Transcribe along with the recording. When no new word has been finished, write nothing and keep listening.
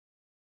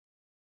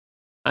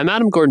I'm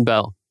Adam Gordon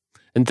Bell,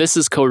 and this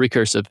is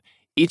Co-Recursive.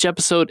 Each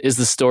episode is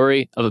the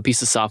story of a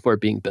piece of software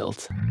being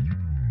built.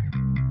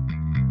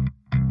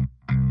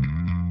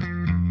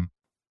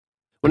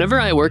 Whenever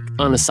I work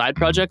on a side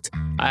project,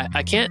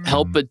 I can't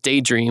help but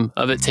daydream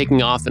of it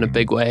taking off in a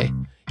big way.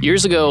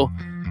 Years ago,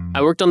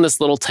 I worked on this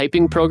little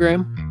typing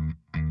program.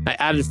 I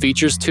added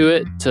features to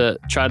it to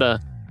try to,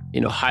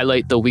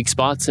 highlight the weak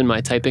spots in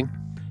my typing.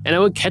 And I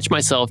would catch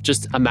myself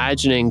just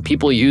imagining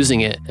people using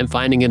it and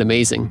finding it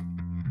amazing.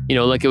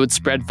 Like it would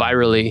spread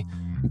virally.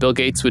 Bill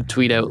Gates would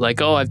tweet out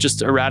like, "Oh, I've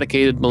just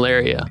eradicated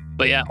malaria."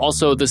 But yeah,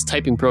 also this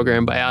typing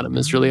program by Adam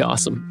is really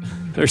awesome.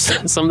 Or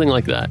something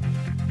like that.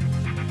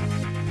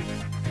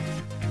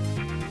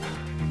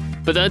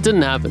 But that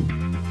didn't happen.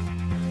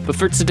 But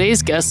for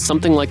today's guest,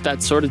 something like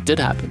that sort of did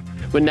happen.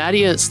 When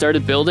Nadia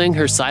started building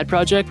her side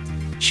project,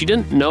 she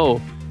didn't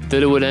know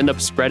that it would end up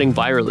spreading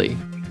virally.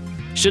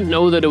 She didn't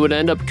know that it would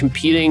end up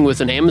competing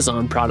with an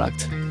Amazon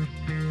product.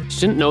 She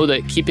didn't know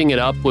that keeping it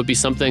up would be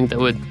something that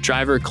would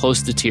drive her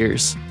close to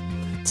tears.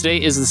 Today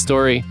is the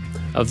story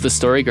of the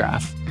Story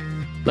Graph.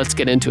 Let's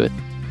get into it.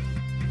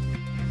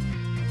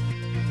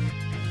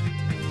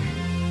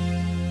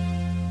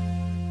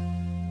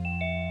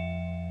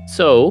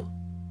 So,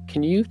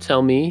 can you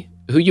tell me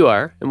who you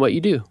are and what you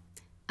do?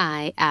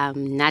 I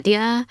am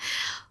Nadia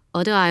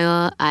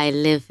Oduayo. I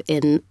live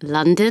in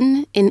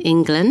London, in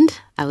England.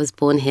 I was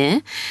born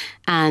here.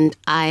 And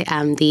I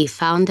am the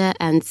founder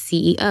and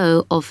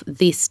CEO of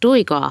The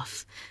Story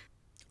Graph.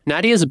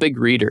 Nadia is a big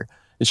reader,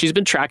 and she's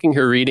been tracking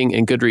her reading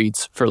in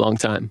Goodreads for a long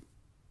time.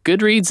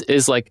 Goodreads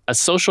is like a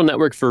social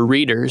network for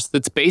readers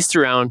that's based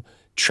around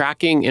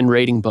tracking and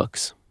rating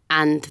books.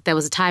 And there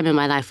was a time in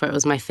my life where it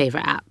was my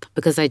favorite app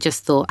because I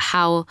just thought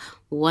how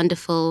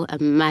wonderful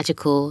and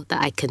magical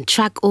that I can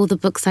track all the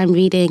books I'm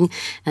reading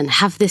and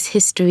have this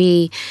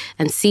history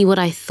and see what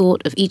I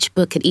thought of each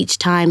book at each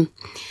time.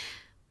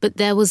 But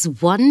there was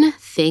one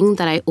thing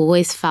that I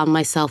always found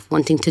myself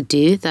wanting to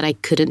do that I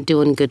couldn't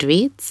do on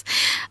Goodreads.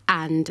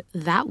 And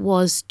that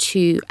was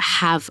to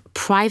have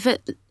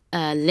private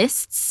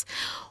lists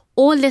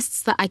or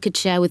lists that I could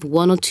share with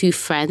one or two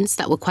friends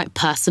that were quite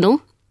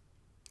personal,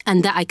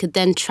 and that I could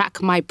then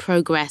track my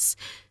progress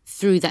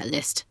through that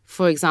list.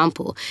 For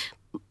example,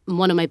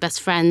 one of my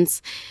best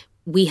friends,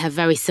 we have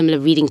very similar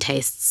reading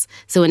tastes.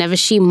 So whenever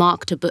she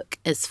marked a book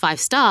as 5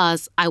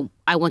 stars,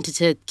 I wanted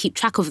to keep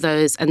track of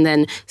those and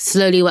then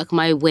slowly work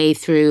my way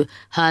through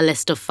her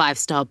list of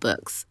 5-star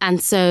books.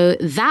 And so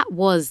that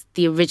was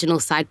the original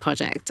side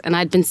project. And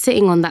I'd been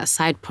sitting on that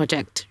side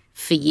project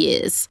for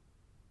years.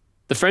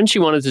 The friend she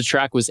wanted to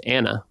track was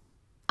Anna.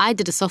 I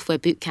did a software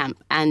boot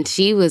camp and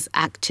she was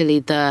actually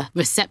the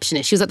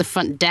receptionist. She was at the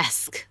front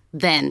desk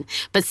then.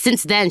 But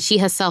since then, she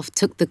herself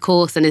took the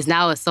course and is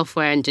now a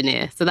software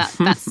engineer. So that's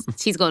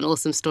she's got an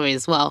awesome story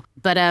as well.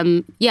 But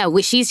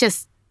she's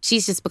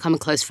just become a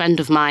close friend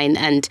of mine,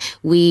 and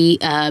we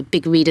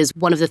big readers.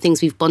 One of the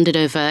things we've bonded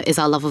over is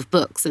our love of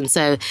books. And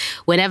so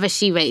whenever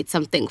she rates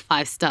something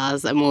 5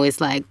 stars, I'm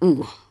always like,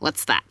 ooh,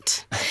 what's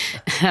that?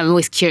 I'm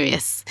always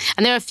curious.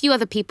 And there are a few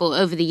other people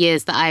over the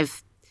years that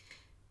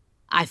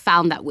I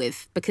found that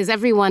with, because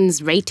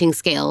everyone's rating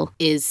scale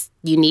is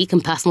unique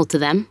and personal to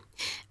them.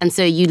 And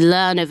so you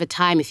learn over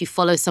time, if you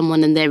follow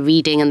someone and their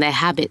reading and their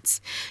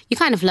habits, you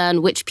kind of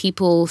learn which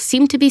people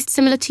seem to be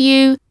similar to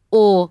you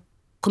or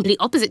complete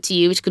opposite to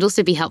you, which could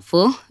also be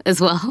helpful as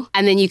well.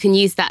 And then you can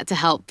use that to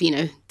help,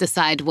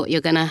 decide what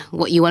you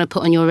want to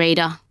put on your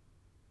radar.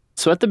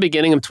 So at the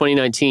beginning of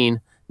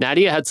 2019,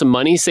 Nadia had some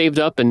money saved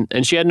up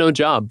and she had no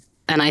job.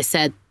 And I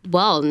said,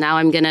 well, now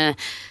I'm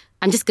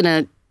just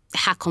going to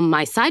hack on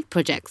my side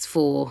projects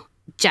for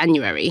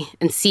January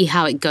and see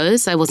how it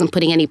goes. I wasn't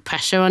putting any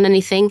pressure on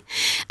anything.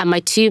 And my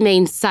 2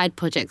 main side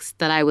projects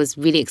that I was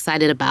really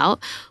excited about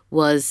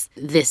was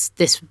this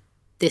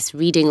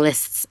reading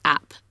lists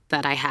app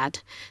that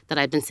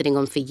I'd been sitting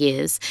on for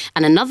years.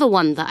 And another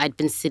one that I'd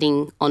been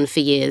sitting on for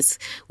years,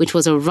 which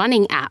was a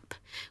running app,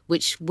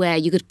 where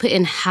you could put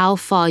in how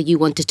far you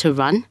wanted to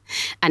run,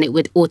 and it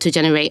would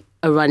auto-generate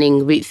a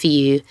running route for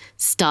you,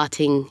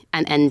 starting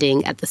and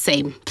ending at the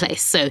same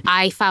place. So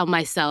I found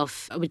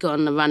myself, I would go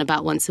on a run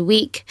about once a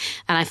week,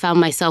 and I found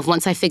myself,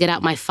 once I figured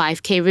out my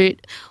 5K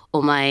route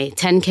or my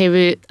 10K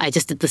route, I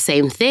just did the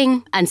same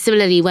thing. And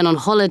similarly, when on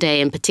holiday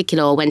in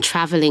particular, or when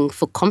traveling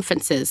for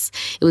conferences,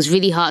 it was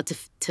really hard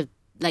to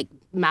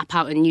map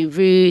out a new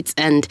route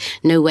and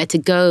know where to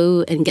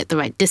go and get the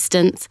right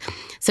distance.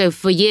 So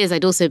for years,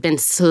 I'd also been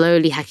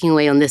slowly hacking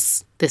away on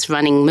this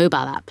running mobile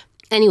app.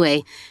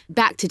 Anyway,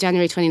 back to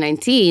January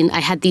 2019, I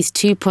had these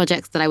 2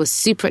 projects that I was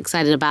super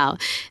excited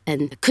about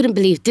and couldn't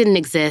believe didn't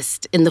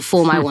exist in the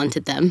form I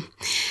wanted them.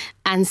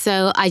 And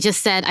so I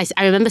just said,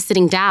 I remember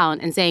sitting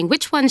down and saying,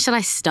 which one shall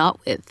I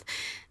start with?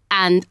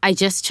 And I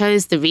just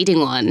chose the reading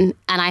one,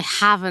 and I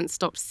haven't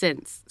stopped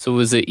since. So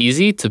was it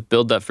easy to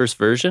build that first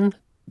version,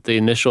 the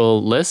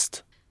initial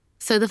list?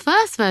 So the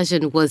first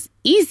version was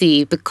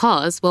easy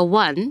because, well,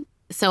 one,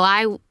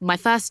 my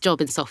first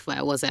job in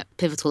software was at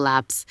Pivotal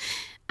Labs,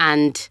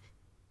 and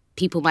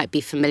people might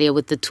be familiar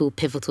with the tool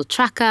Pivotal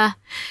Tracker.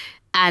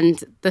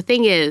 And the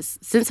thing is,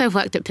 since I've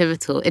worked at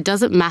Pivotal, it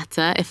doesn't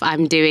matter if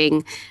I'm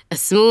doing a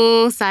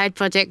small side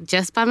project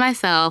just by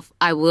myself.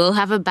 I will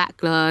have a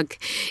backlog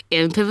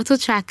in Pivotal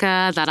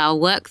Tracker that I'll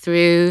work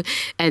through.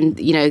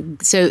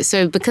 And,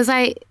 so because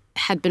I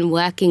had been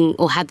working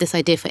or had this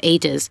idea for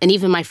ages, and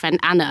even my friend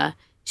Anna,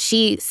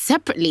 she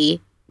separately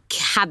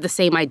had the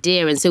same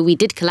idea. And so we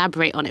did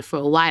collaborate on it for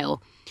a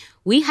while.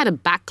 We had a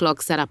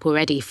backlog set up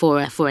already for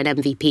an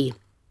MVP.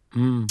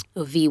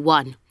 Or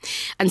V1.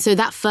 And so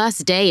that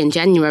first day in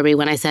January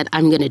when I said,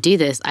 I'm going to do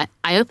this,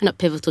 I opened up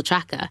Pivotal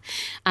Tracker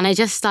and I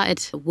just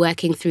started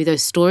working through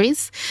those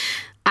stories.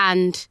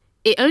 And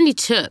it only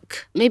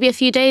took maybe a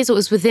few days. It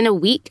was within a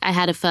week I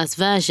had a first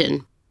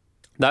version.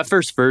 That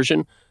first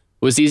version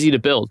was easy to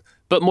build,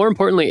 but more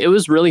importantly, it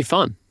was really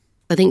fun.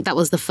 I think that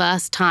was the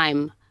first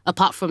time,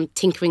 apart from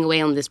tinkering away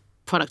on this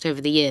product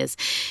over the years,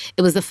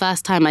 it was the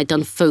first time I'd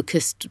done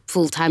focused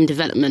full-time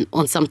development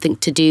on something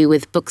to do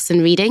with books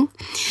and reading.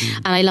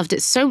 And I loved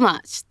it so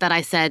much that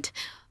I said,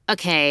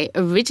 okay,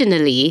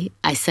 originally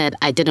I said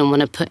I didn't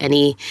want to put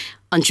any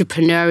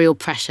entrepreneurial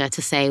pressure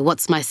to say,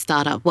 what's my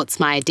startup, what's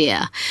my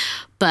idea?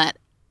 But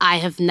I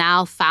have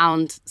now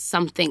found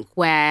something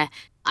where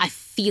I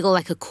feel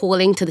like a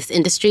calling to this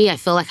industry. I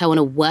feel like I want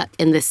to work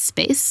in this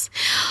space.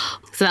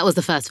 So that was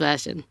the first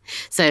version.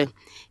 So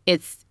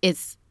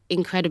it's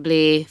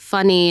incredibly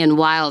funny and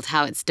wild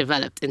how it's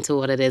developed into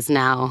what it is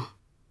now.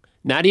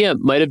 Nadia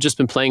might have just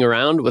been playing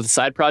around with a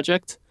side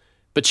project,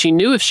 but she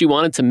knew if she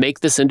wanted to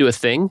make this into a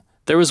thing,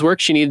 there was work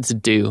she needed to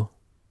do.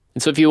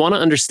 And so if you want to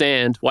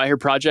understand why her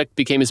project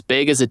became as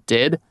big as it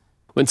did,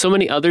 when so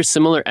many other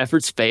similar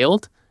efforts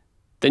failed,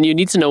 then you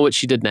need to know what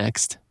she did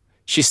next.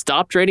 She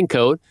stopped writing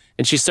code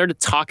and she started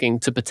talking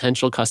to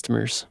potential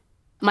customers.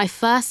 My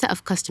first set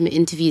of customer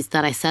interviews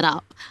that I set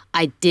up,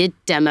 I did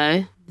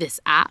demo this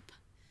app.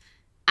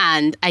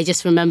 And I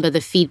just remember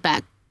the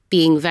feedback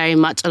being very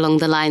much along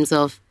the lines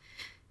of,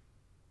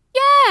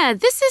 yeah,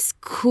 this is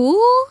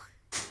cool.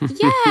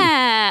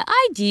 Yeah,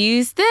 I'd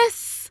use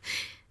this.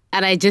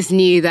 And I just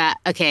knew that,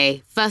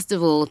 okay, first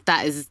of all,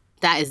 that is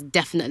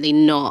definitely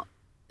not,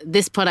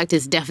 this product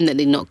is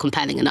definitely not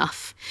compelling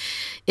enough.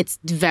 It's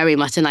very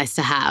much a nice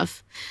to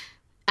have.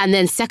 And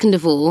then second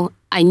of all,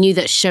 I knew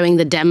that showing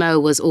the demo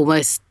was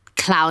almost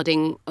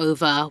clouding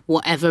over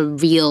whatever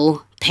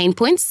real pain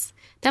points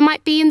there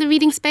might be in the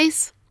reading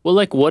space. Well,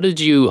 what did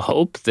you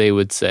hope they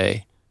would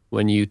say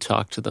when you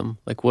talked to them?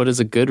 What does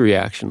a good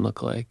reaction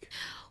look like?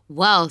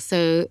 Well,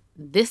 so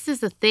this is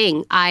the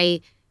thing.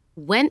 I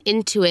went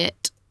into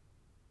it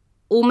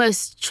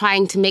almost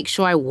trying to make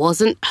sure I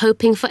wasn't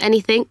hoping for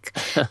anything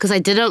because I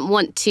didn't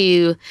want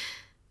to,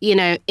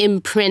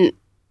 imprint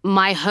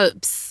my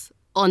hopes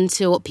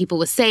onto what people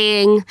were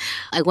saying.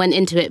 I went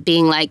into it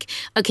being like,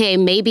 okay,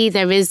 maybe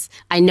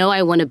I know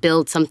I want to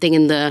build something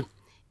in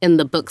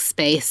the book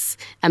space,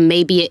 and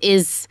maybe it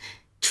is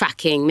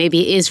tracking,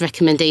 maybe it is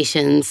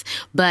recommendations,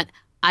 but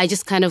I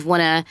just kind of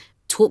want to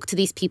talk to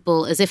these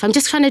people as if I'm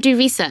just trying to do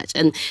research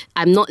and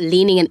I'm not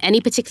leaning in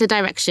any particular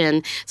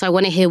direction. So I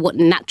want to hear what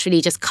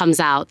naturally just comes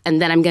out, and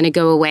then I'm going to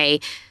go away,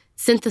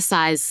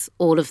 synthesize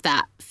all of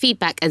that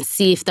feedback and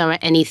see if there are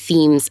any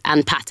themes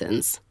and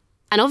patterns.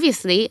 And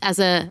obviously, as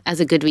a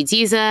Goodreads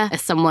user,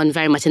 as someone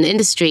very much in the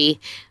industry,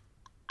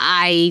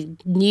 I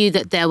knew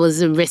that there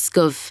was a risk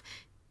of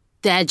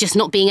there just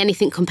not being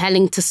anything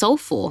compelling to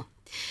solve for.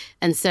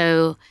 And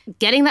so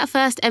getting that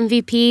first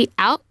MVP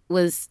out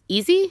was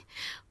easy,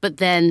 but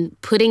then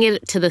putting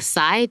it to the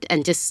side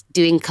and just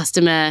doing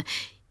customer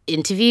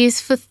interviews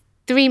for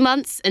 3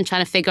 months and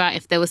trying to figure out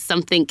if there was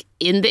something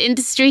in the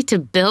industry to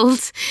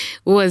build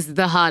was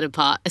the harder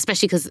part,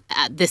 especially because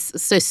at this,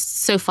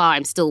 so far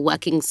I'm still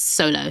working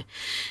solo.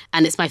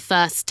 And it's my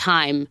first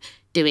time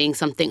doing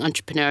something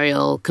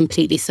entrepreneurial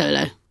completely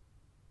solo.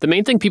 The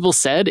main thing people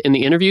said in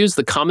the interviews,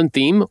 the common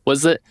theme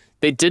was that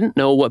they didn't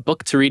know what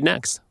book to read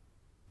next.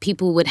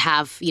 People would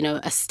have,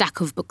 a stack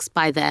of books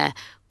by their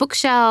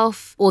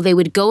bookshelf, or they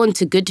would go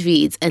onto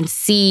Goodreads and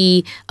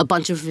see a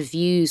bunch of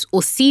reviews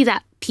or see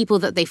that people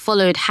that they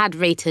followed had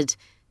rated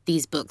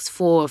these books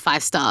 4 or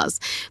 5 stars,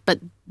 but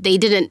they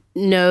didn't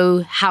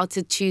know how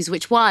to choose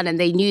which one. And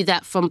they knew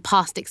that from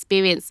past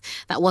experience,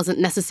 that wasn't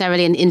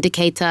necessarily an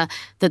indicator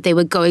that they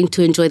were going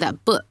to enjoy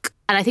that book.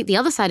 And I think the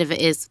other side of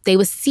it is they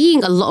were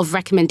seeing a lot of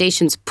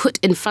recommendations put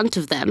in front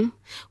of them,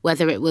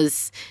 whether it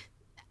was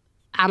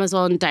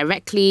Amazon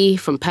directly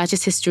from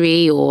purchase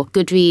history or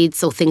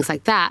Goodreads or things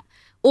like that,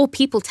 or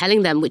people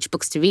telling them which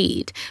books to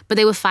read. But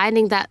they were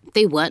finding that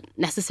they weren't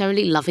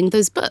necessarily loving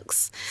those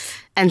books.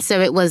 And so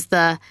it was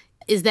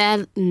is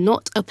there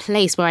not a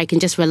place where I can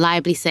just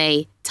reliably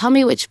say, tell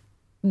me which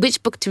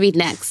book to read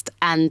next,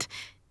 and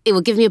it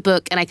will give me a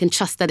book and I can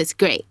trust that it's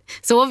great.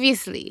 So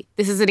obviously,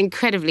 this is an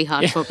incredibly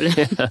hard problem.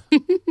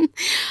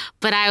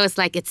 But I was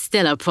like, it's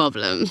still a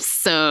problem.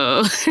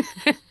 So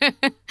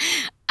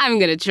I'm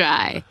going to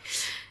try.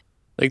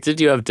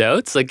 Did you have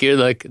doubts? You're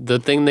the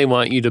thing they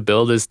want you to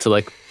build is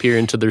to peer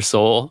into their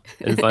soul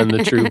and find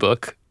the true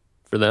book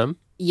for them?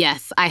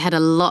 Yes, I had a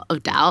lot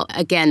of doubt.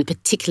 Again,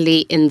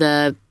 particularly in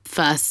the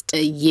first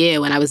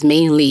year when I was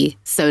mainly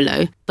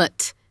solo.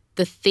 But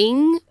the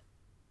thing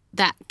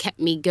that kept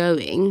me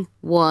going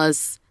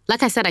was,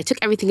 like I said, I took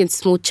everything in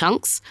small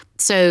chunks.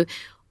 So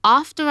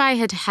after I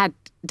had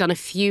done a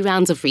few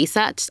rounds of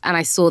research and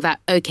I saw that,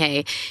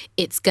 okay,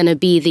 it's going to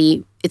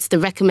be it's the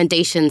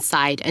recommendation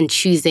side and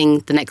choosing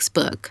the next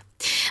book.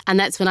 And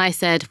that's when I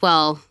said,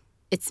 well,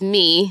 it's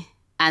me.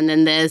 And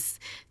then there's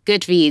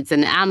Goodreads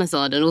and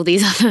Amazon and all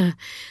these other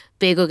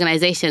big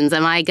organizations.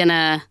 Am I going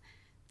to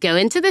go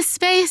into this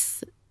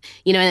space?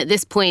 And at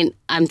this point,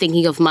 I'm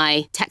thinking of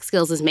my tech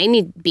skills as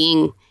mainly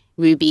being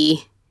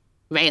Ruby,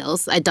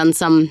 Rails. I'd done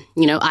some,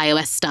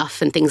 iOS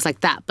stuff and things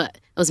like that, but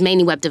it was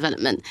mainly web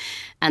development.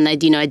 And I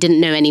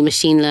didn't know any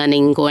machine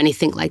learning or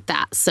anything like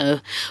that. So,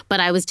 but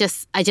I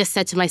just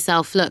said to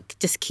myself, look,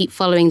 just keep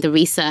following the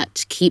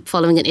research, keep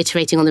following and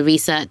iterating on the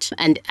research.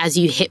 And as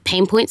you hit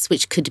pain points,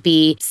 which could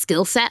be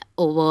skill set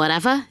or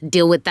whatever,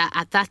 deal with that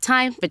at that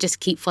time, but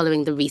just keep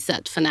following the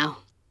research for now.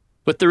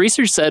 What the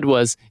research said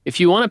was, if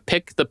you want to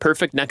pick the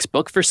perfect next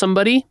book for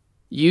somebody,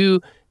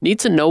 you need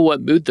to know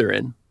what mood they're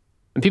in.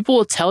 And people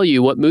will tell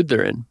you what mood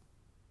they're in,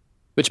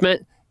 which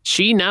meant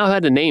she now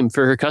had a name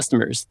for her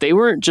customers. They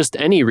weren't just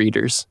any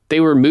readers. They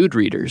were mood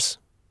readers.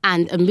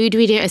 And a mood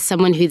reader is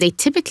someone who they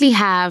typically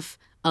have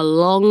a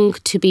long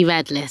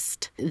to-be-read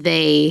list.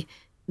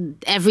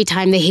 Every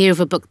time they hear of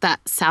a book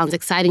that sounds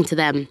exciting to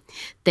them,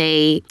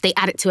 they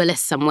add it to a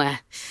list somewhere.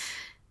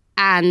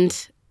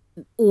 And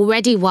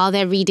already while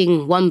they're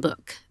reading one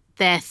book,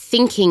 they're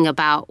thinking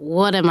about,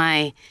 what am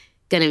I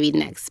going to read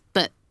next?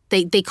 But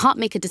they can't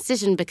make a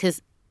decision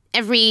because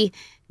every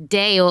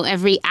day or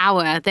every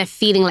hour, they're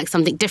feeling like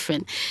something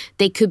different.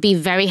 They could be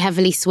very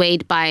heavily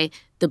swayed by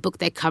the book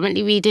they're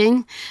currently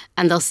reading,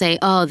 and they'll say,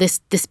 oh, this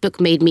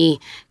book made me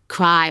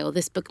cry, or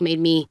this book made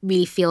me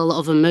really feel a lot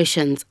of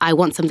emotions. I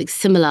want something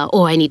similar,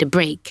 or I need a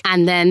break.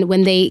 And then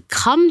when they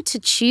come to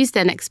choose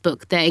their next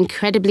book, they're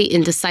incredibly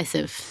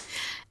indecisive.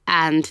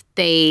 And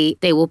they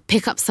will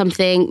pick up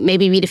something,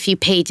 maybe read a few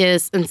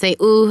pages and say,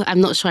 ooh,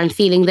 I'm not sure I'm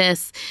feeling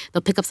this.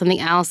 They'll pick up something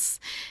else.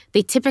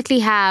 They typically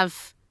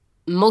have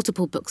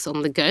multiple books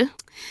on the go,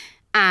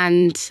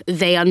 and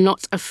they are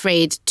not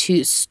afraid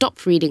to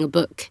stop reading a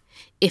book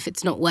if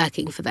it's not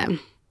working for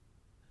them.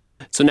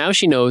 So now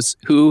she knows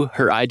who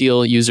her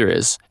ideal user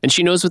is, and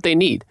she knows what they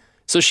need.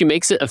 So she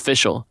makes it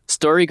official.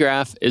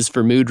 Storygraph is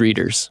for mood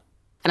readers.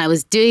 And I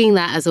was doing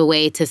that as a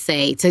way to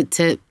say,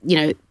 to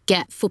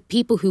get for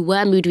people who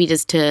were mood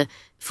readers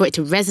for it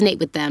to resonate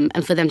with them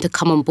and for them to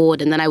come on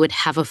board. And then I would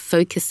have a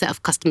focused set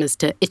of customers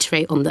to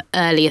iterate on the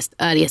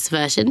earliest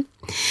version.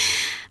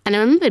 And I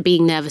remember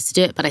being nervous to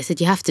do it, but I said,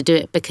 you have to do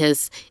it,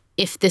 because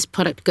if this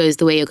product goes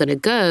the way you're going to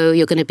go,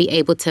 you're going to be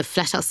able to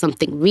flesh out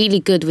something really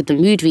good with the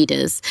mood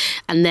readers.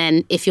 And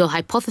then if your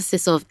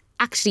hypothesis of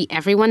actually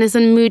everyone is a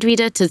mood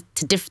reader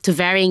to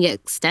varying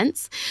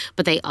extents,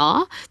 but they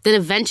are, then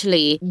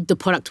eventually the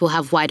product will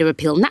have wider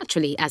appeal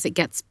naturally as it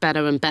gets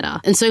better and better.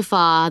 And so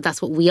far,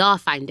 that's what we are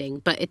finding,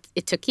 but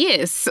it took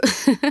years.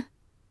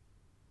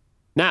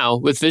 Now,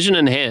 with vision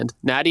in hand,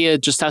 Nadia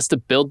just has to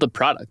build the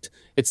product.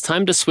 It's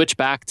time to switch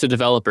back to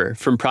developer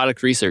from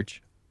product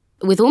research.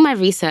 With all my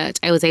research,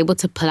 I was able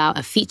to pull out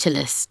a feature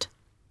list.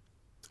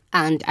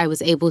 And I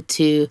was able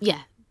to,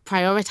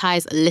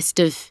 prioritize a list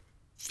of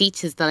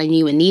features that I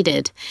knew were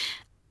needed.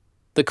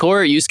 The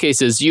core use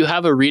case is you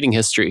have a reading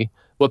history,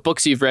 what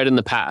books you've read in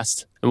the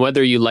past, and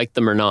whether you like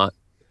them or not.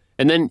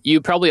 And then you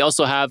probably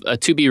also have a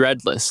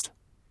to-be-read list.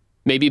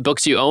 Maybe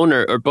books you own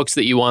or books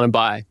that you want to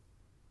buy.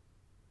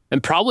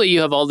 And probably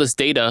you have all this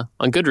data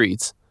on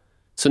Goodreads.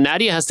 So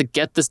Nadia has to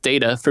get this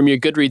data from your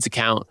Goodreads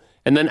account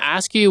and then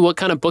ask you what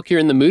kind of book you're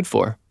in the mood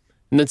for.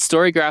 And then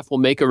Storygraph will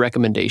make a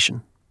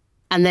recommendation.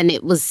 And then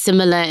it was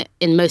similar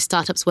in most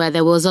startups where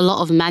there was a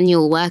lot of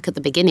manual work at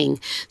the beginning.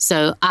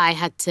 So I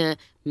had to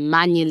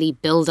manually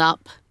build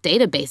up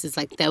databases.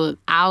 Like there were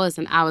hours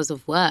and hours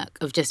of work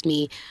of just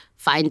me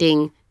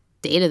finding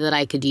data that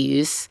I could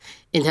use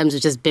in terms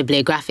of just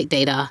bibliographic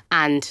data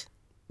and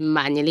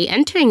manually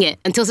entering it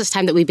until such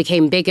time that we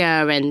became bigger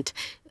and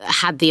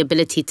had the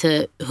ability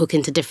to hook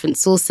into different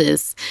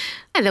sources.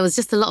 And there was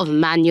just a lot of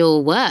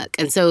manual work.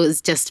 And so it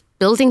was just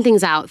building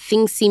things out,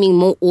 things seeming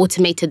more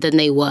automated than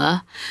they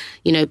were.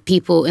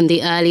 People in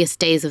the earliest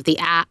days of the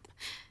app,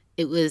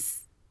 it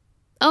was,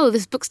 oh,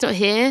 this book's not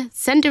here,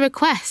 send a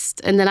request.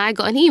 And then I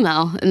got an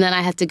email, and then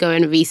I had to go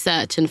and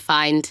research and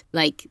find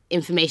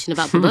information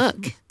about the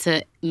book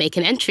to make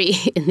an entry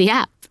in the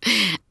app.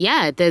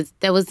 Yeah,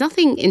 there was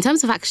nothing in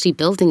terms of actually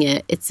building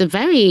it. It's a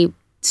very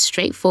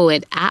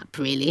straightforward app,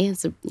 really.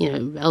 It's a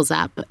Rails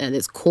app at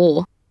its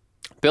core.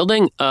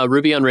 Building a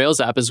Ruby on Rails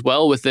app is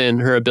well within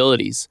her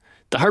abilities.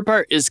 The hard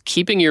part is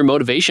keeping your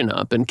motivation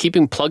up and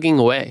keeping plugging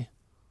away.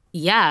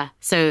 Yeah,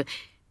 so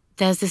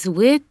there's this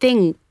weird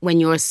thing when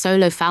you're a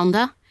solo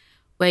founder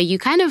where you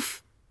kind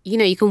of,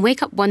 you can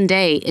wake up one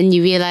day and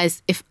you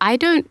realize, if I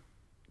don't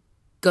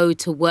go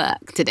to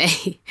work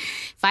today,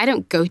 if I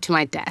don't go to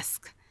my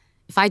desk,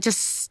 if I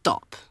just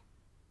stop,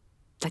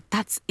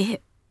 that's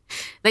it.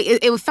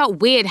 It felt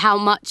weird how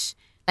much,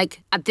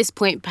 at this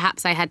point,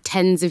 perhaps I had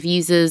tens of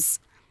users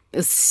It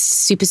was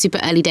super, super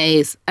early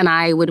days. And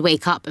I would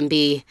wake up and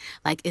be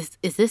like, is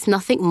this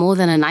nothing more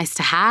than a nice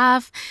to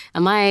have?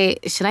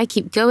 Should I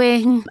keep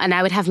going? And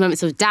I would have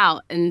moments of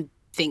doubt and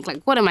think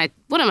like, what am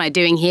I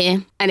doing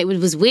here? And it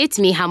was weird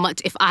to me how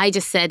much if I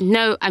just said,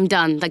 no, I'm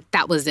done, like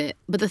that was it.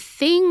 But the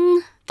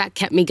thing that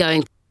kept me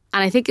going,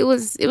 and I think it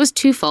was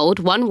twofold.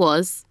 One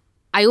was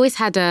I always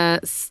had a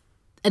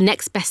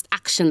next best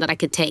action that I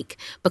could take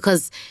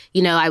because,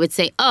 I would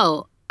say,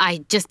 oh,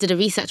 I just did a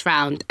research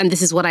round and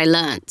this is what I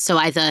learned. So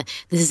either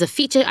this is a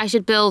feature I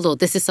should build or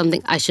this is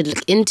something I should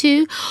look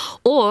into,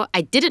 or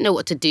I didn't know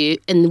what to do,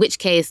 in which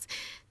case,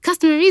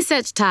 customer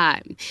research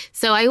time.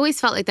 So I always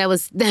felt like there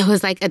was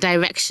like a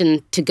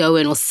direction to go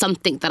in or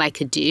something that I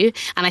could do.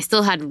 And I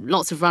still had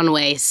lots of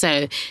runway.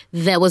 So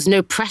there was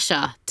no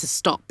pressure to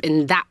stop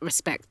in that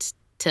respect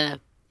to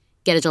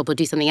get a job or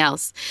do something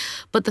else.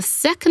 But the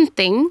second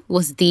thing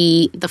was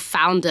the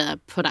founder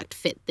product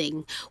fit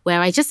thing,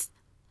 where I just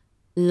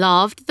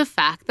loved the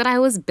fact that I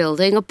was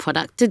building a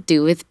product to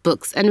do with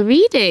books and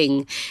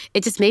reading.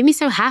 It just made me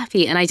so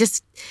happy. And I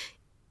just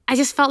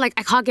felt like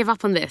I can't give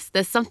up on this.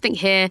 There's something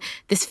here.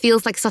 This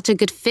feels like such a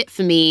good fit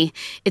for me.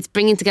 It's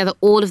bringing together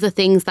all of the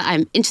things that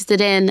I'm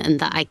interested in and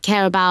that I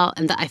care about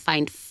and that I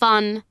find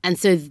fun. And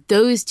so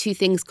those two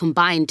things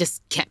combined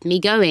just kept me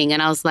going.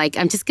 And I was like,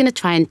 I'm just going to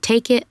try and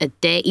take it a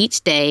day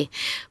each day,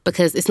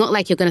 because it's not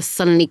like you're going to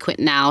suddenly quit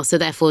now. So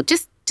therefore,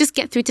 just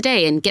get through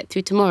today and get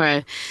through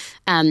tomorrow.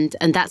 And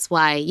that's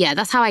why,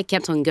 that's how I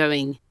kept on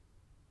going.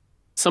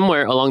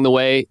 Somewhere along the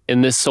way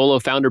in this solo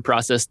founder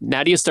process,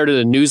 Nadia started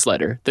a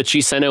newsletter that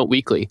she sent out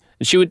weekly.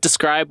 And she would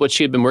describe what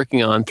she had been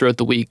working on throughout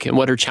the week and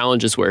what her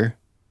challenges were.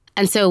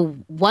 And so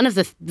one of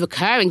the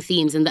recurring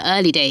themes in the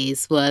early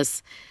days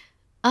was,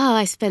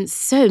 I spent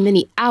so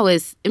many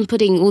hours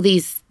inputting all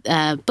these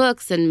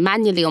books and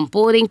manually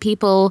onboarding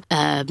people,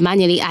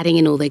 manually adding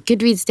in all their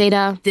Goodreads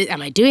data.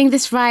 Am I doing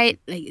this right?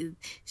 Like,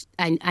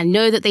 I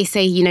know that they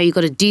say, you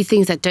got to do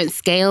things that don't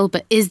scale,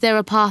 but is there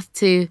a path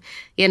to,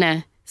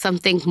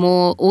 something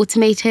more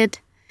automated?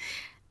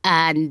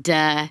 And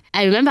I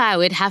remember I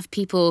would have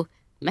people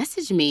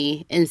message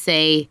me and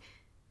say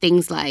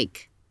things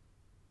like,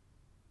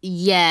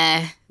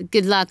 yeah,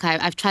 good luck.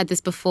 I've tried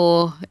this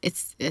before.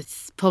 It's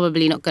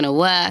probably not going to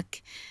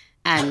work.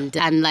 And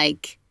I'm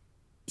like,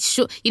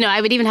 sure. I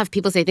would even have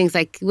people say things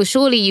like, well,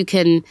 surely you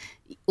can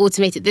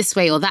automate it this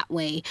way or that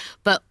way.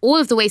 But all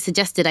of the ways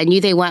suggested, I knew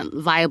they weren't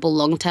viable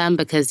long-term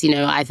because,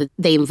 either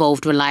they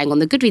involved relying on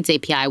the Goodreads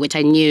API, which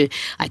I knew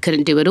I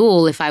couldn't do at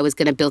all if I was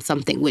going to build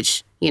something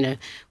which,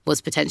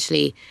 was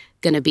potentially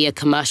going to be a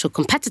commercial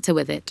competitor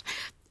with it.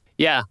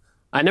 Yeah.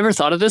 I never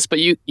thought of this, but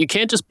you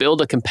can't just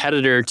build a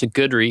competitor to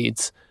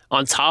Goodreads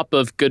on top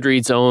of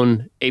Goodreads'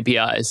 own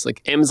APIs.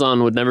 Like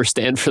Amazon would never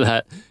stand for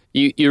that.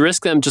 You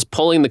risk them just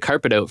pulling the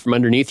carpet out from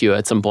underneath you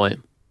at some point.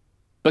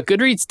 But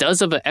Goodreads does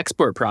have an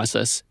export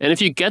process. And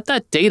if you get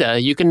that data,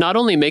 you can not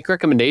only make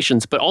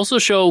recommendations, but also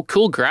show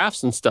cool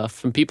graphs and stuff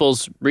from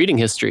people's reading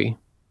history.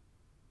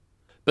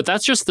 But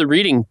that's just the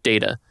reading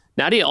data.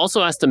 Nadia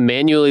also has to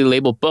manually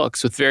label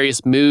books with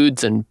various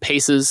moods and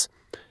paces,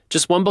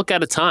 just one book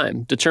at a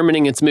time,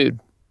 determining its mood.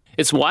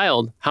 It's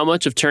wild how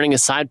much of turning a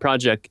side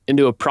project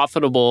into a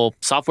profitable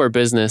software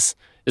business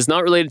is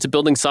not related to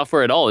building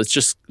software at all. It's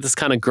just this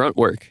kind of grunt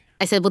work.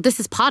 I said, well, this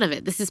is part of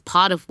it. This is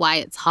part of why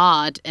it's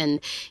hard. And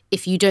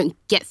if you don't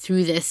get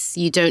through this,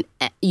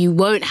 you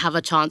won't have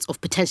a chance of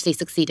potentially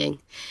succeeding.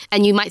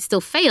 And you might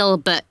still fail,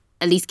 but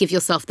at least give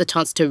yourself the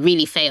chance to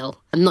really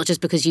fail. And not just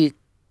because you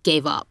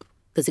gave up,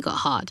 because it got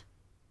hard.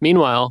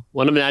 Meanwhile,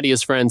 one of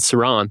Nadia's friends,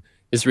 Saran,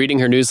 is reading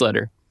her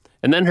newsletter.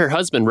 And then her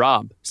husband,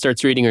 Rob,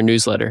 starts reading her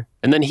newsletter.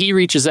 And then he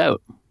reaches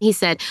out. He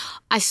said,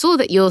 I saw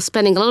that you're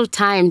spending a lot of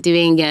time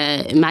doing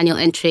manual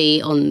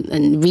entry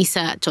and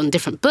research on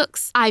different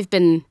books. I've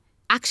been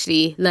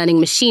actually learning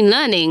machine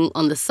learning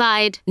on the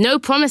side. No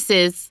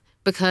promises,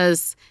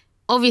 because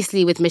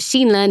obviously with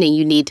machine learning,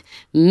 you need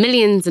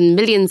millions and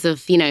millions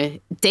of,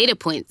 data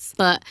points.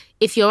 But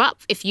if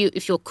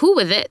you're cool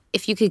with it,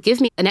 if you could give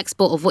me an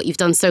export of what you've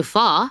done so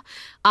far,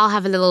 I'll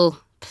have a little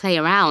play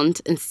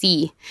around and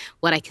see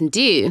what I can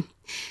do.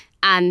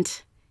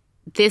 And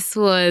this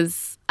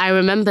was, I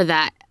remember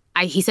that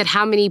he said,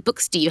 how many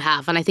books do you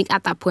have? And I think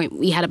at that point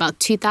we had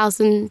about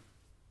 2,000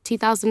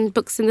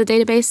 books in the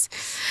database.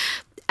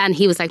 And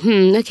he was like,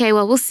 okay,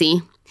 well, we'll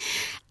see.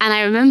 And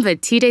I remember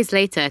 2 days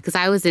later, because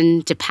I was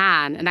in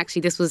Japan, and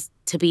actually this was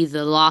to be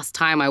the last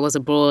time I was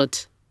abroad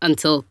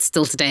until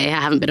still today. I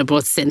haven't been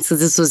abroad since,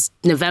 because this was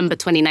November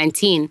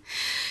 2019.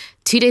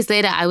 2 days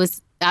later, I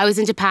was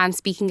in Japan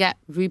speaking at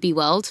Ruby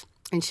World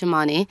in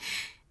Shimane.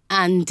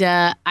 And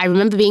I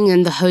remember being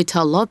in the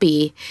hotel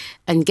lobby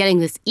and getting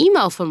this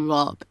email from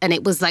Rob. And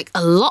it was like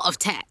a lot of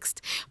text.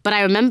 But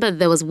I remember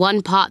there was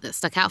one part that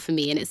stuck out for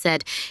me. And it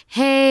said,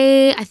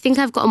 hey, I think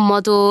I've got a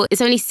model. It's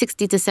only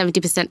 60 to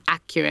 70%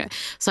 accurate.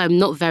 So I'm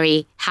not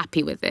very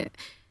happy with it.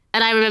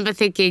 And I remember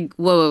thinking,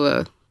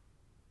 whoa.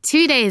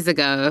 2 days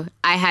ago,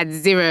 I had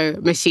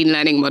 0 machine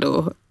learning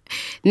model.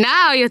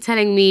 Now you're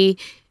telling me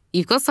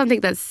you've got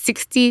something that's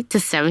 60 to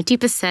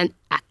 70%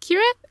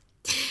 accurate?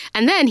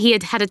 And then he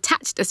had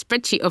attached a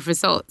spreadsheet of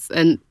results,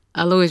 and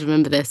I'll always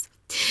remember this.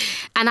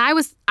 And I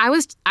was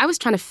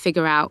trying to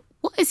figure out,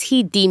 what is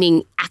he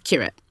deeming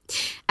accurate?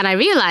 And I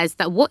realized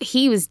that what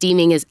he was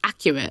deeming as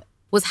accurate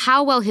was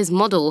how well his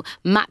model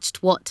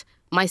matched what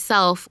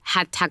myself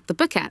had tagged the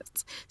book as.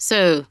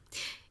 So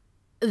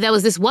there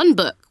was this one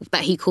book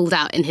that he called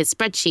out in his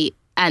spreadsheet,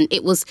 and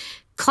it was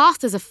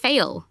classed as a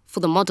fail for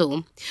the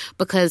model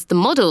because the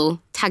model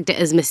tagged it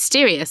as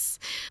mysterious.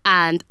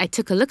 And I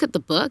took a look at the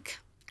book,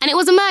 and it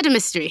was a murder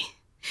mystery.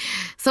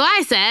 So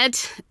I said,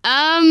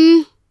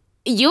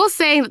 you're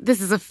saying that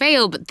this is a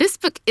fail, but this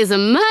book is a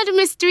murder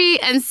mystery,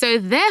 and so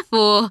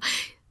therefore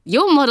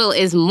your model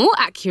is more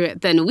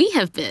accurate than we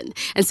have been.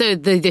 And so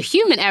the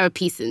human error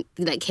piece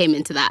that came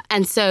into that.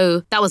 And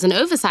so that was an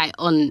oversight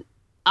on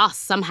us.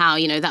 Somehow,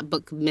 that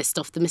book missed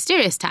off the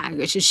mysterious tag,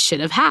 which it should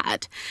have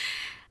had.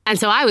 And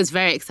so I was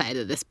very excited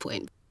at this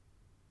point.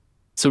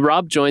 So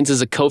Rob joins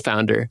as a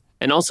co-founder,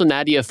 and also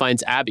Nadia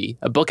finds Abby,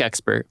 a book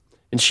expert,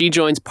 and she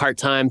joins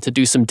part-time to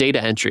do some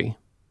data entry.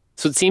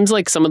 So it seems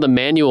like some of the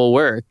manual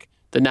work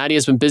that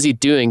Nadia's been busy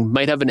doing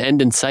might have an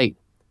end in sight,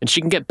 and she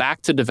can get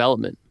back to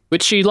development,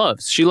 which she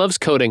loves. She loves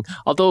coding,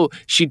 although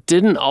she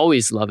didn't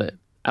always love it.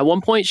 At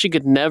one point, she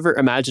could never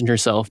imagine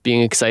herself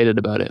being excited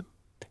about it.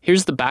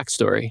 Here's the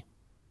backstory.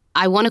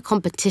 I won a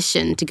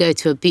competition to go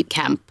to a boot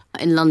camp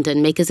in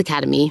London, Makers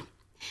Academy.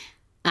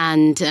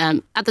 And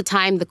at the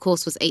time, the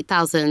course was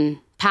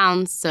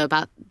 £8,000, so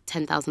about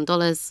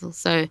 $10,000 or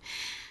so.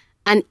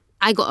 And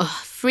I got a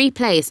free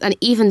place. And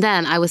even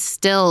then, I was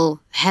still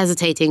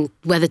hesitating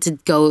whether to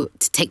go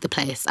to take the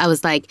place. I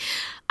was like,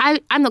 I'm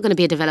not going to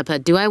be a developer.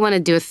 Do I want to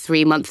do a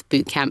 3-month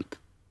boot camp,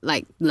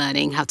 like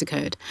learning how to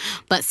code?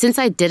 But since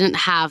I didn't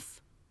have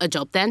a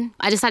job then,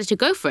 I decided to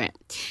go for it.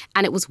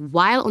 And it was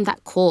while on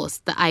that course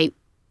that I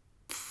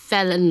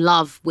fell in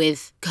love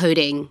with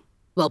coding,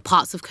 well,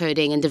 parts of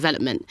coding and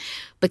development,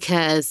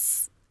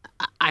 because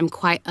I'm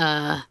quite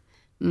a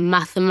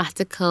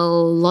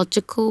mathematical,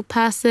 logical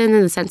person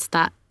in the sense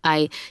that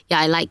I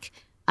like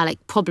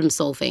problem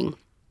solving,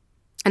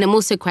 and I'm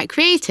also quite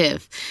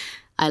creative.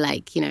 I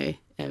like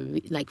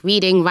like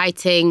reading,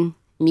 writing,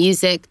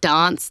 music,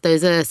 dance.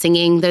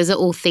 Singing. Those are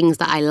all things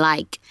that I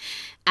like,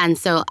 and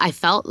so I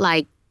felt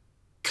like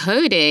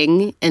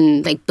coding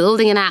and like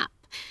building an app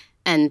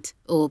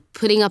or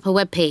putting up a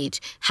web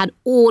page had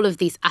all of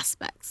these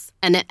aspects.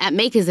 And at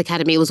Makers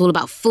Academy, it was all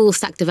about full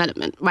stack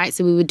development, right?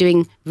 So we were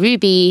doing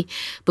Ruby,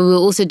 but we were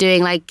also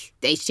doing like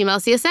HTML,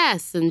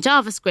 CSS and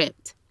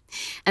JavaScript.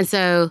 And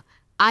so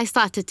I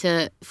started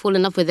to fall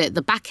in love with it,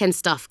 the back end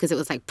stuff, because it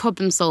was like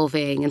problem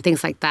solving and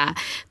things like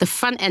that. The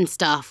front end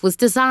stuff was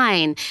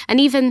design. And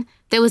even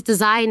there was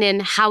design in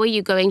how are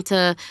you going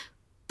to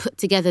put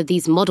together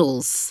these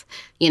models?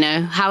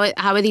 How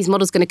are these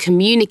models going to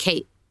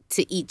communicate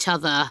to each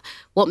other?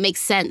 What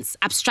makes sense?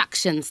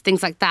 Abstractions,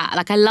 things like that.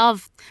 Like I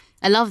love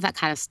that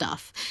kind of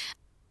stuff,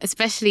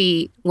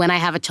 especially when I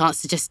have a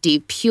chance to just do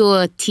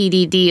pure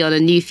TDD on a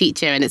new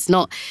feature and it's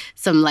not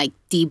some like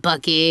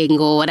debugging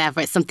or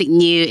whatever. It's something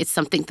new. It's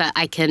something that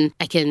I can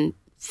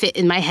fit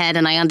in my head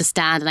and I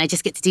understand, and I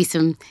just get to do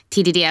some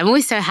TDD. I'm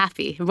always so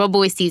happy. Rob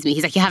always sees me.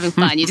 He's like, you're having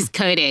fun. You're just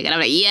coding. And I'm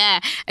like,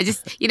 yeah. I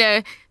just,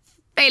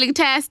 failing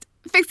test,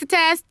 fix the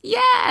test.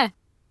 Yeah.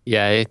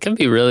 Yeah, it can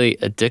be really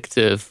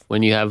addictive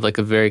when you have like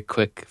a very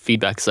quick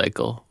feedback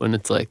cycle, when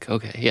it's like,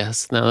 okay,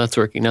 yes, now that's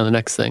working. Now the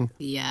next thing.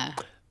 Yeah.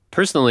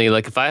 Personally,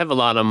 like if I have a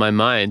lot on my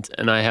mind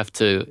and I have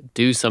to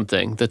do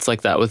something that's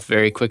like that with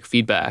very quick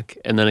feedback,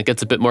 and then it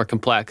gets a bit more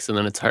complex and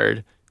then it's hard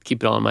to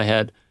keep it all in my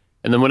head.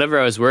 And then whatever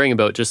I was worrying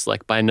about just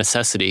like by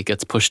necessity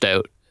gets pushed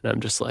out, and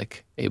I'm just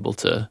like able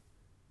to,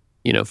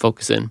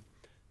 focus in.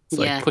 It's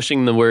like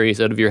pushing the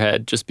worries out of your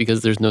head just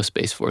because there's no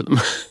space for them.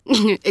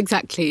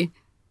 Exactly.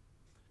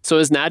 So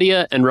as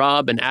Nadia and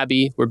Rob and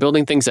Abby were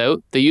building things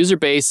out, the user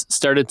base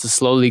started to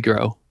slowly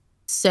grow.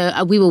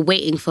 So we were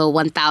waiting for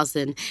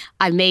 1,000.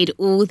 I made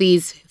all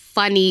these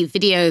funny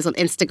videos on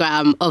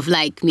Instagram of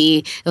like me.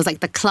 It was like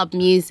the club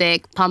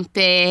music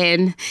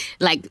pumping,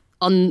 like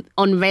on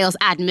Rails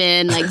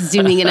admin, like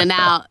zooming in and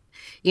out.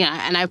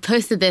 And I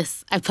posted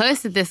this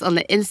on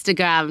the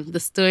Instagram, the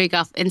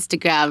Storygraph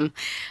Instagram,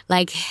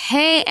 like,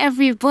 hey,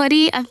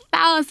 everybody,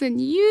 1,000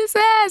 users.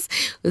 I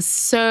was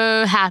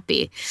so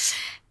happy.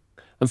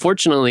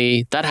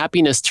 Unfortunately, that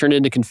happiness turned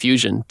into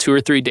confusion 2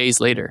 or 3 days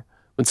later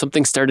when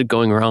something started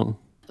going wrong.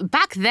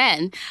 Back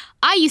then,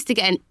 I used to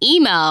get an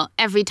email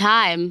every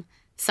time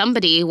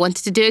somebody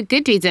wanted to do a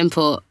Goodreads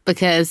import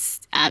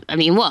because, I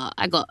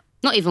got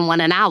not even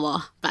an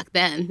hour back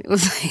then. It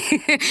was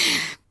like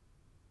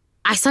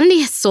I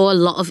suddenly saw a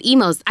lot of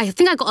emails. I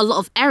think I got a lot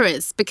of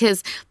errors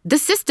because the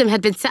system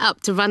had been set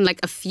up to run like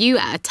a few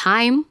at a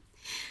time.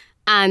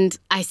 And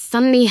I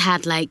suddenly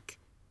had like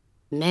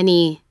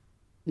many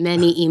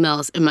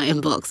emails in my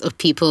inbox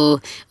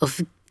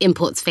of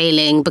imports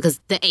failing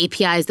because the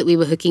APIs that we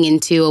were hooking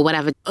into or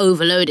whatever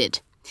overloaded.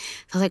 So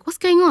I was like, what's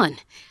going on?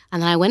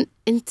 And then I went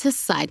into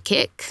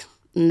Sidekick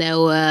there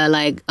were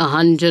like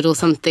 100 or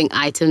something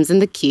items in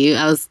the queue.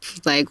 I was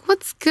like,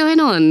 what's going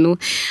on?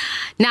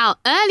 Now,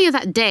 earlier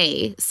that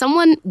day,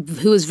 someone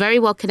who was very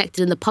well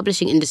connected in the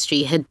publishing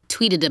industry had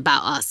tweeted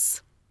about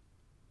us.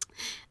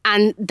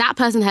 And that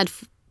person had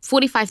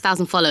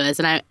 45,000 followers,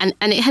 and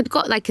it had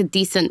got like a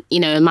decent,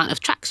 amount of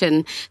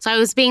traction. So I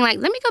was being like,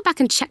 let me go back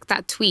and check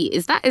that tweet.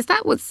 Is that has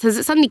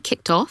it suddenly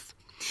kicked off?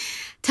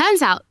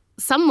 Turns out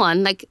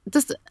someone, like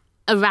just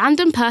a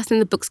random person in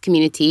the books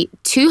community,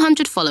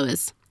 200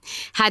 followers,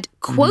 had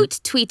quote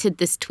tweeted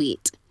this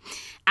tweet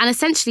and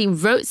essentially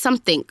wrote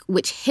something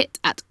which hit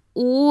at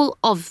all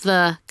of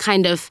the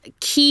kind of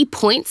key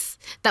points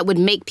that would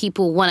make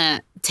people want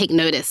to take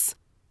notice.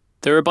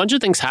 There were a bunch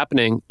of things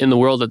happening in the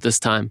world at this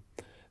time.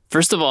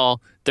 First of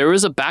all, there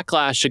was a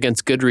backlash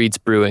against Goodreads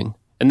brewing,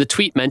 and the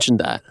tweet mentioned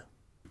that.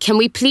 Can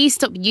we please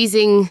stop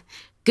using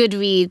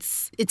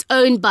Goodreads? It's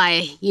owned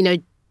by,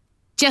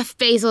 Jeff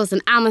Bezos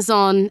and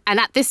Amazon. And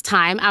at this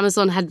time,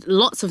 Amazon had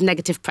lots of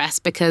negative press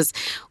because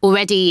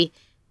already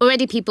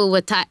people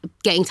were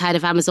getting tired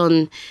of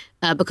Amazon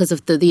because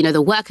of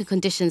the worker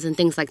conditions and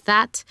things like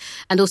that.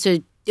 And also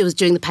it was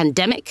during the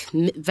pandemic,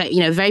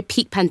 very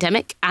peak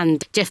pandemic,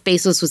 and Jeff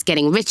Bezos was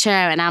getting richer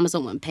and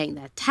Amazon weren't paying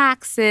their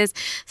taxes.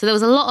 So there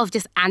was a lot of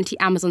just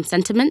anti-Amazon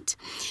sentiment.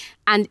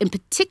 And in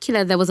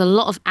particular, there was a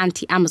lot of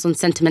anti-Amazon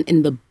sentiment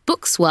in the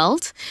books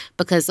world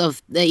because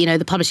of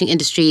the publishing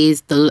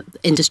industries, the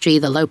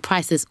low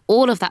prices,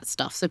 all of that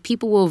stuff. So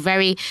people were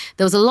there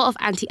was a lot of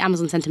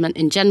anti-Amazon sentiment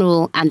in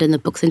general and in the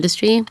books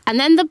industry. And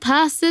then the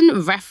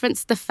person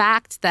referenced the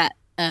fact that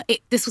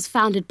this was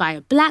founded by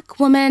a Black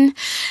woman.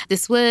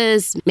 This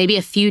was maybe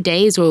a few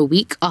days or a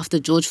week after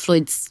George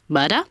Floyd's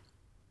murder.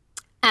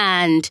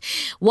 And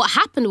what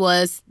happened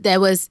was there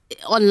was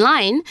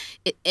online,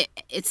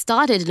 it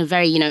started in a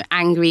very,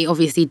 angry,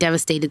 obviously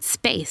devastated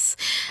space.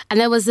 And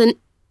there was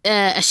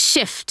a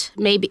shift,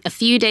 maybe a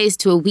few days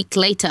to a week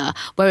later,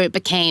 where it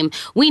became,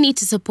 we need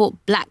to support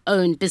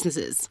Black-owned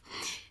businesses.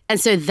 And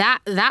so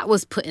that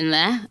was put in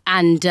there.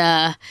 And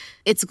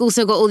it's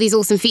also got all these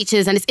awesome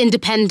features and it's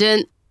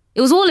independent.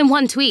 It was all in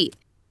one tweet.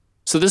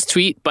 So this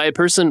tweet by a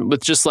person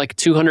with just like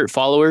 200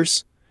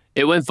 followers,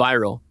 it went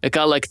viral. It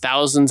got like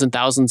thousands and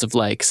thousands of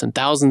likes and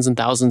thousands of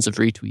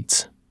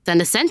retweets. Then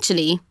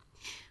essentially,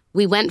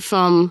 we went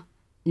from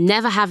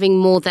never having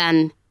more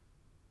than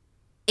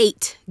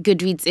 8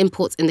 Goodreads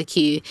imports in the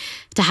queue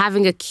to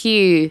having a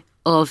queue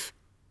of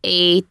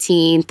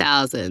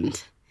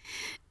 18,000.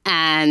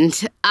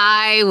 And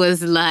I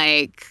was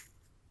like,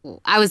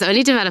 I was the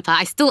only developer.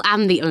 I still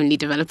am the only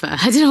developer.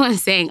 I don't know what I'm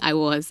saying. I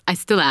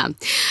still am.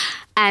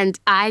 And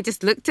I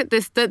just looked at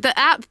this. The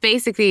app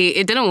basically,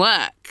 it didn't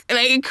work.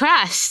 Like it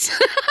crashed.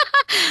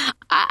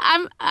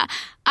 I'm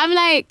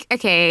like,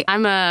 okay,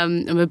 I'm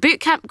a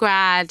bootcamp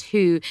grad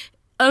who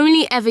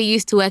only ever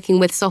used to working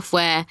with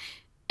software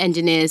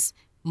engineers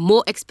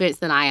more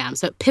experienced than I am.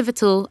 So at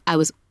Pivotal, I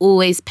was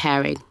always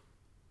pairing.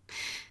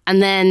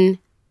 And then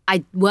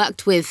I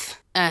worked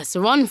with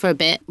Saron for a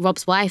bit,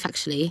 Rob's wife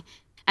actually.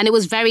 And it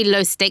was very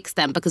low stakes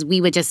then because we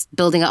were just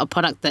building out a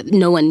product that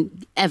no one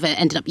ever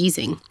ended up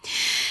using.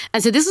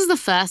 And so this was the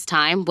first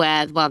time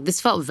where, this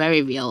felt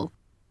very real.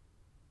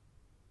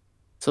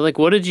 So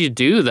what did you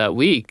do that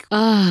week?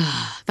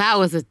 That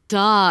was a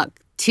dark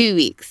 2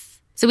 weeks.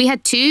 So we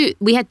had two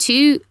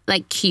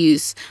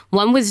queues.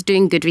 One was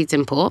doing Goodreads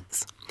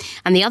imports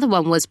and the other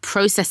one was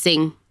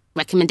processing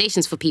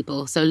recommendations for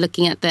people. So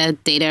looking at their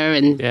data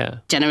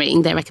and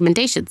generating their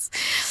recommendations.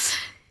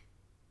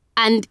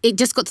 And it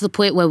just got to the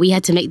point where we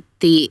had to make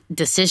the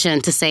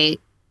decision to say,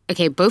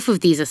 okay, both of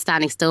these are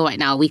standing still right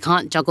now. We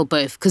can't juggle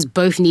both because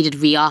both needed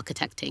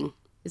re-architecting.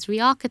 Is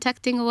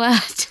re-architecting a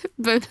word?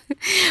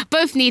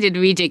 both needed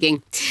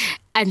rejigging.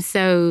 And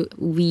so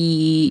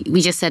we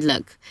just said,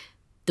 look,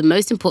 the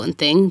most important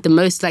thing, the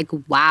most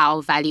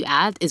wow value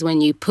add is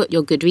when you put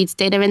your Goodreads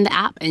data in the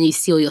app and you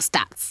see all your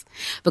stats.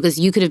 Because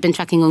you could have been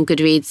tracking on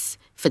Goodreads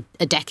for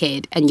a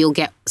decade and you'll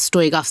get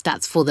StoryGraph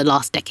stats for the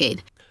last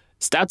decade.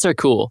 Stats are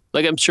cool.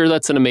 I'm sure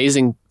that's an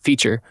amazing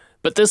feature.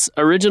 But this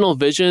original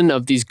vision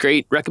of these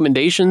great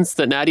recommendations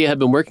that Nadia had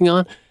been working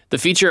on, the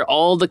feature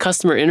all the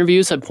customer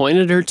interviews had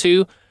pointed her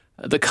to,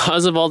 the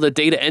cause of all the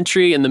data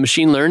entry and the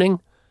machine learning,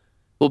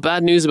 well,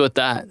 bad news about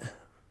that.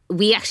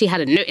 We actually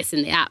had a notice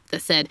in the app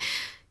that said,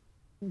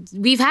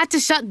 we've had to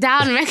shut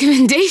down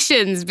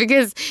recommendations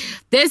because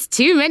there's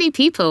too many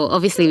people.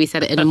 Obviously, we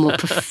said it in a more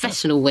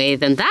professional way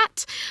than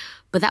that,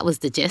 but that was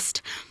the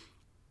gist.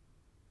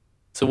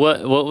 So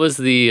what was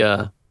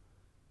the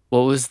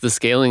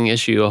scaling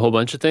issue? A whole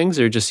bunch of things,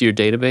 or just your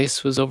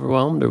database was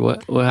overwhelmed, or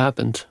what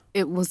happened?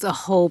 It was a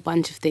whole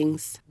bunch of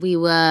things. We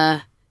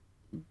were,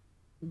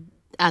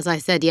 as I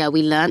said,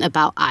 we learned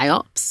about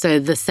IOPS. So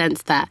the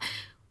sense that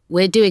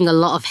we're doing a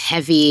lot of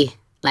heavy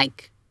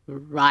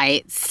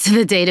writes to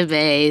the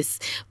database,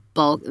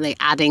 bulk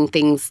adding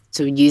things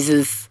to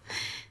users,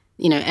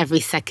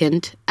 every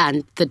second,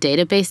 and the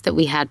database that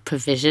we had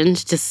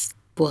provisioned just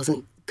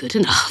wasn't good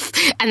enough,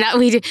 and that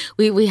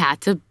we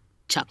had to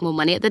chuck more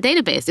money at the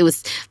database.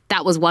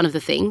 That was one of the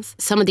things.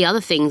 Some of the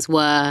other things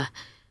were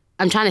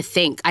I'm trying to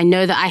think. I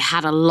know that I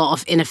had a lot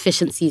of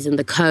inefficiencies in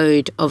the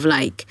code of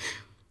like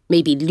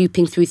maybe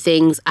looping through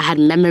things. I had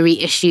memory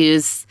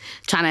issues,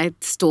 trying to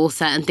store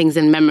certain things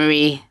in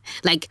memory.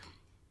 Like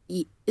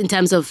in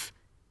terms of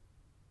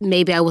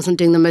maybe I wasn't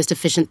doing the most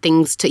efficient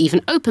things to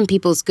even open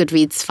people's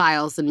Goodreads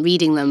files and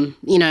reading them.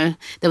 You know,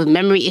 there were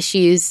memory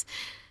issues.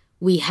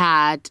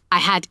 I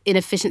had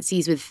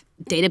inefficiencies with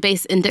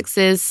database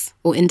indexes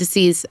or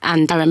indices.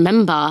 And I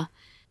remember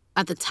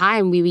at the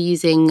time we were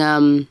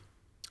using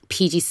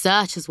PG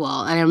Search as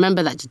well. And I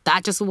remember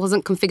that just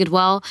wasn't configured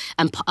well.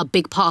 And a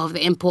big part of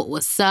the import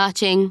was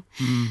searching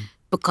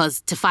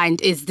because to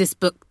find, is this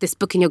book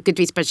in your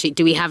Goodreads spreadsheet,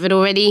 do we have it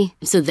already?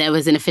 So there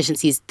was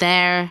inefficiencies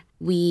there.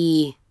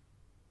 It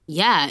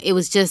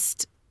was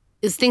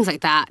things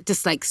like that.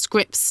 Just like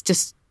scripts,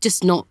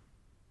 just not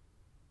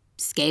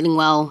scaling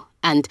well.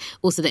 And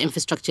also the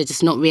infrastructure,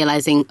 just not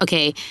realizing,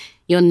 okay,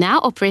 you're now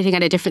operating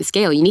at a different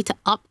scale. You need to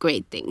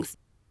upgrade things.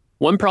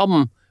 One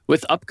problem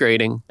with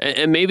upgrading,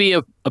 and maybe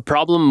a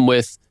problem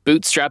with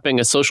bootstrapping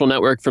a social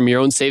network from your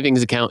own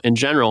savings account in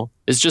general,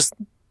 is just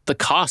the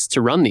cost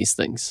to run these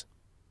things.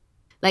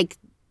 Like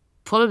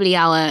probably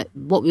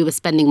what we were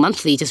spending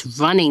monthly just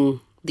running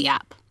the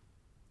app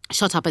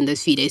shot up in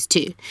those few days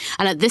too.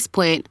 And at this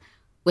point,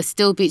 we're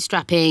still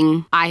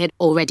bootstrapping. I had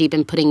already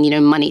been putting,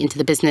 money into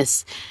the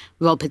business.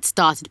 Rob had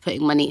started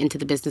putting money into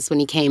the business when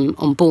he came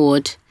on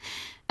board.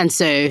 And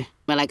so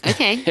we're like,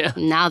 okay,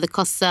 now the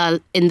costs are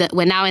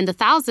we're now in the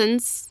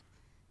thousands,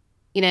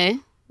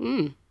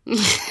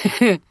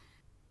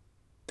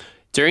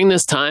 During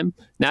this time,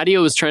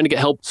 Nadia was trying to get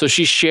help, so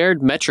she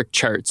shared metric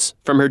charts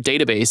from her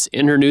database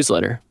in her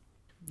newsletter.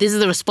 This is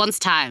the response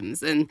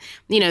times and,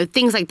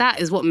 things like that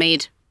is what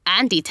made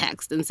Andy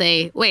text and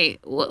say, wait,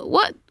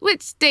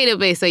 which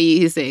database are you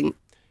using?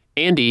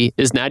 Andy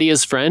is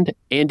Nadia's friend,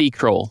 Andy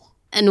Kroll.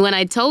 And when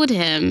I told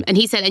him, and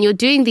he said, and you're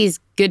doing these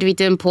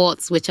Goodreads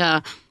imports, which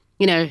are,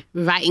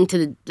 writing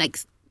to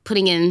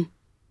putting in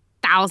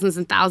thousands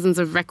and thousands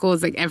of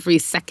records every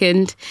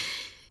second.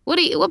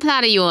 What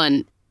plan are you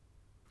on?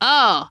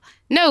 Oh,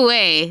 no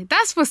way.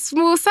 That's for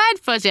small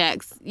side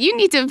projects. You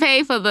need to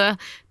pay for the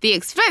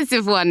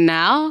expensive one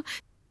now.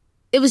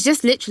 It was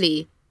just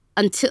literally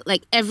until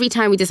every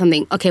time we did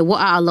something, okay,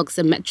 what are our logs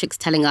and metrics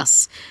telling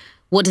us?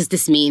 What does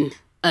this mean?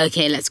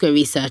 Okay, let's go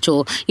research.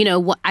 Or,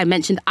 what I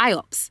mentioned,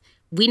 IOPS.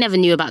 We never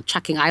knew about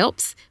tracking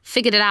IOPS.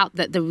 Figured it out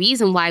that the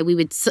reason why we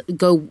would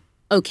go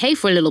okay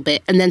for a little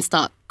bit and then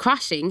start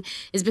crashing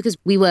is because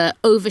we were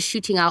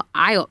overshooting our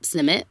IOPS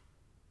limit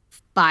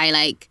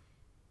by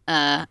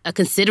a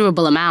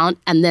considerable amount.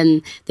 And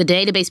then the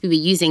database we were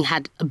using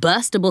had a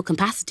burstable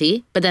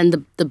capacity, but then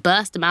the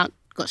burst amount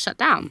got shut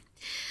down.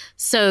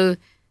 So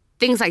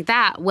things like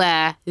that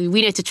where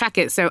we need to track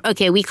it. So,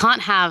 okay, we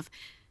can't have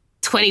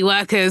 20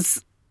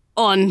 workers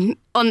on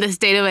this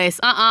database.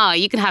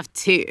 You can have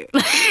 2.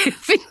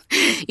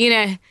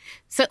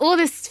 So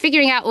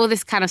figuring out all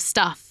this kind of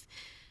stuff.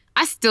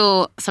 I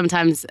still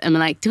sometimes am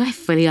like, do I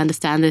fully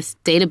understand this?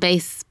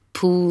 Database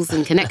pools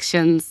and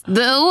connections,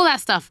 all that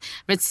stuff.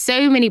 Read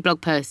so many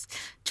blog posts,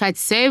 tried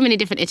so many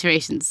different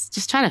iterations,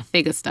 just trying to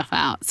figure stuff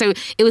out. So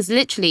it was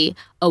literally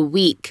a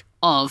week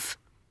of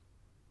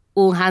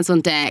all hands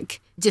on deck,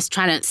 just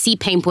trying to see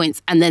pain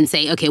points and then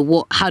say, okay,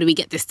 how do we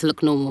get this to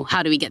look normal?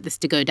 How do we get this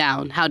to go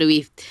down? How do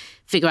we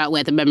figure out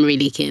where the memory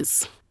leak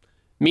is?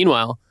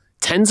 Meanwhile,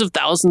 tens of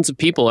thousands of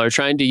people are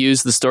trying to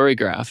use the story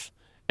graph.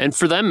 And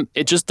for them,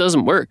 it just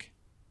doesn't work.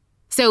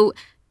 So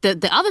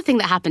the other thing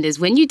that happened is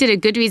when you did a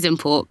Goodreads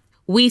import,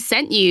 we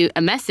sent you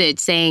a message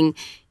saying,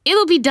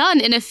 it'll be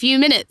done in a few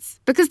minutes,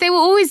 because they were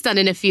always done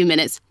in a few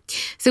minutes.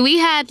 So we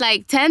had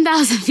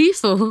 10,000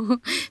 people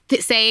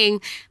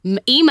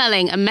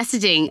emailing and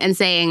messaging and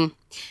saying,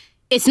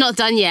 it's not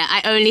done yet.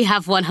 I only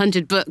have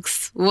 100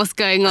 books. What's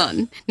going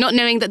on? Not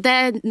knowing that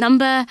they're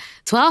number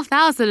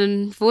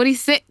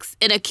 12,046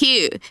 in a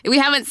queue. We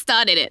haven't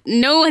started it.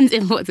 No one's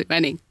imports are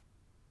running.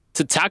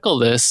 To tackle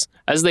this,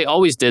 as they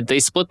always did, they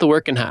split the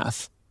work in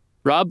half.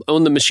 Rob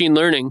owned the machine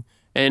learning,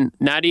 and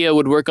Nadia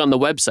would work on the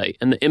website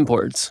and the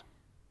imports.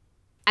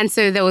 And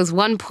so there was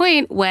one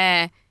point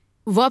where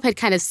Rob had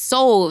kind of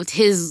solved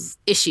his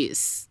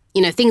issues.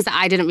 Things that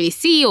I didn't really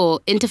see or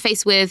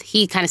interface with.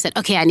 He kind of said,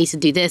 okay, I need to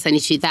do this, I need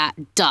to do that,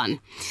 done.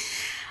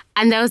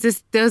 And there was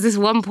this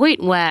one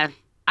point where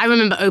I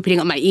remember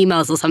opening up my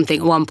emails or something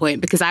at one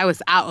point because I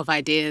was out of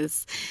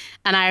ideas.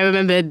 And I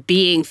remember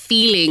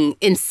feeling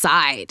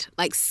inside,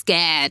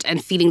 scared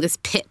and feeling this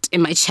pit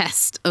in my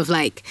chest of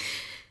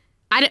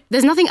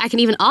there's nothing I can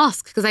even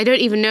ask because I don't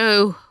even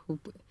know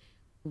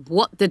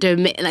what the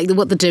domain,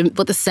 what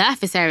the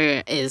surface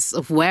area is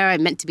of where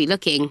I'm meant to be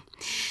looking.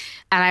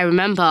 And I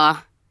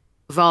remember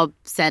Rob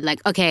said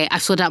okay,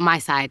 I've sorted out my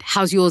side.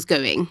 How's yours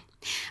going?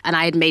 And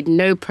I had made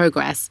no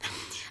progress.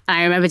 And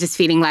I remember just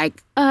feeling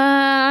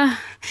and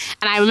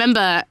I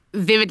remember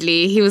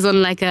vividly, he was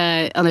on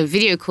on a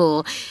video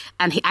call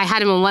and I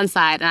had him on one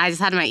side and I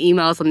just had my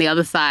emails on the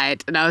other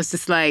side. And I was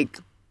just I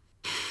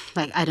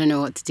don't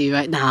know what to do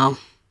right now.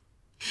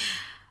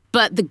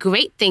 But the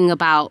great thing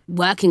about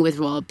working with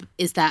Rob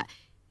is that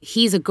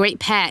he's a great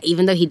pair,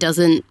 even though he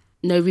doesn't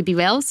know Ruby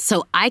Rails.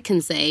 So I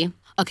can say,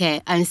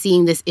 okay, I'm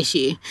seeing this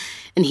issue.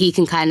 And he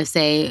can kind of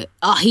say,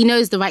 oh, he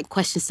knows the right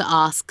questions to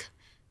ask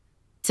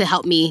to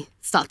help me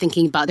start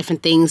thinking about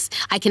different things.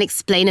 I can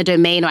explain a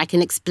domain, or I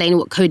can explain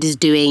what code is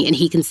doing. And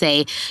he can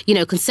say,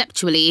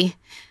 conceptually,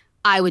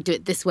 I would do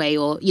it this way.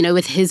 Or,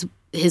 with his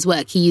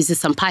work, he uses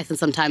some Python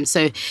sometimes.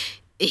 So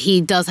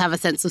he does have a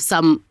sense of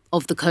some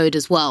of the code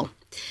as well.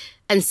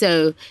 And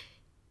so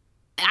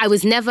I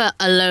was never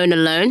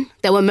alone.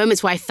 There were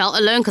moments where I felt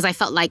alone because I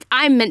felt like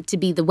I'm meant to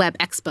be the web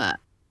expert.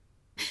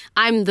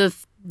 I'm the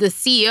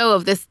CEO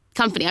of this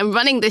company. I'm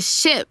running this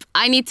ship.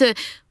 I need to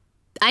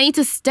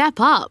step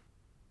up.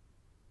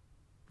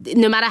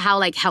 No matter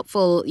how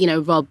helpful,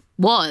 Rob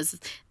was,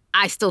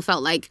 I still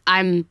felt like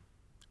I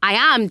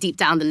am deep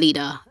down the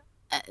leader.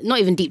 Not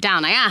even deep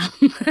down, I am.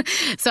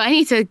 So I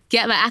need to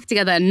get my act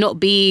together and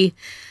not be,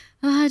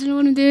 I don't know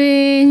what I'm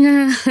doing.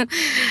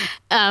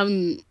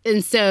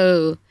 And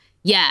so,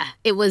 yeah,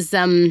 it was,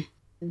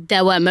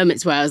 there were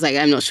moments where I was like,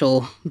 I'm not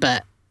sure,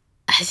 but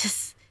I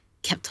just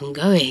kept on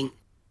going.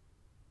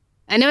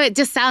 I know it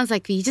just sounds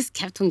like you just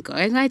kept on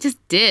going. I just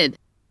did.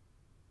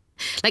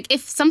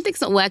 If something's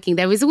not working,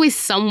 there is always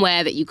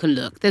somewhere that you can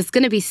look. There's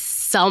going to be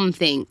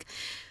something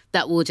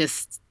that will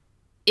just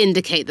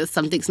indicate that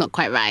something's not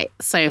quite right.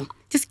 So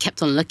just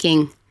kept on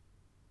looking.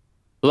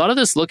 A lot of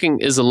this looking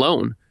is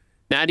alone.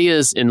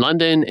 Nadia's in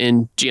London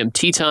in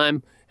GMT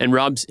time, and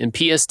Rob's in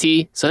PST.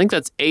 So I think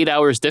that's 8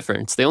 hours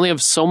difference. They only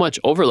have so much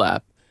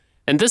overlap.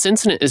 And this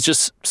incident is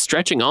just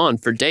stretching on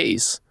for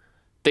days.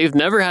 They've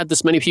never had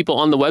this many people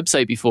on the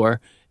website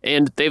before,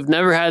 and they've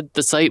never had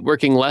the site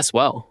working less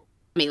well.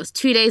 It was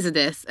 2 days of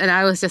this, and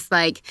I was just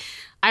like,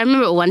 I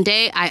remember one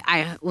day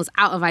I was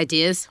out of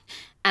ideas,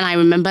 and I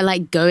remember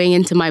going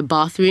into my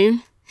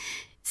bathroom,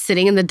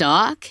 sitting in the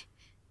dark,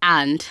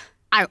 and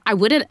I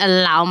wouldn't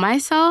allow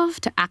myself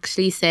to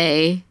actually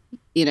say,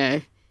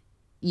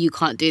 you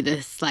can't do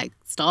this,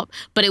 stop.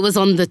 But it was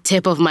on the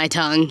tip of my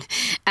tongue,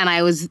 and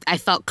I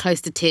felt close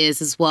to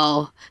tears as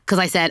well, because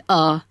I said,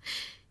 oh,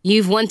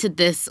 you've wanted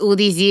this all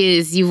these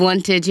years. You've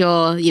wanted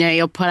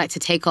your product to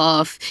take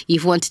off.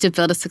 You've wanted to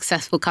build a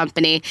successful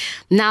company.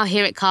 Now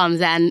here it comes.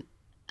 And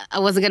I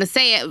wasn't going to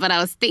say it, but I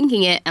was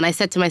thinking it. And I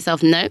said to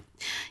myself, no,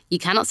 you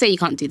cannot say you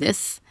can't do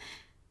this.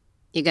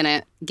 You're going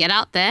to get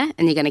out there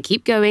and you're going to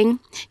keep going.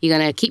 You're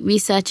going to keep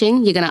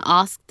researching. You're going to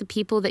ask the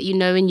people that you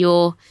know in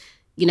your,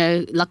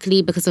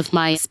 luckily because of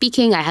my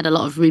speaking, I had a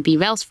lot of Ruby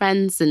Rails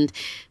friends and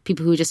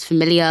people who were just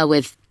familiar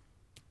with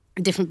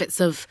different bits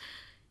of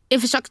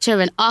infrastructure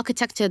and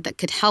architecture that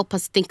could help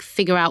us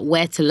figure out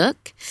where to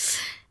look.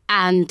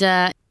 And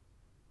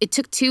it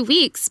took 2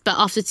 weeks, but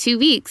after 2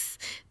 weeks,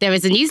 there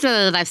is a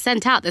newsletter that I've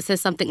sent out that says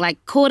something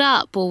like caught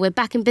up or we're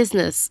back in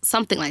business,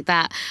 something like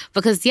that.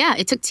 Because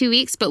it took 2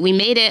 weeks, but we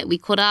made it, we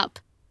caught up.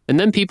 And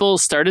then people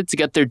started to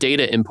get their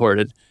data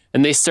imported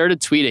and they started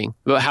tweeting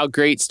about how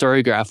great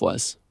StoryGraph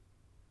was.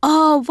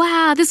 Oh,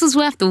 wow, this was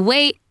worth the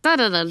wait,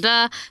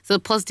 da-da-da-da. So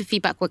positive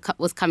feedback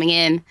was coming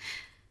in.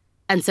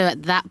 And so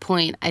at that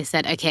point, I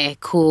said, okay,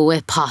 cool,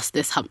 we're past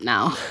this hump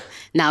now.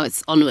 Now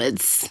it's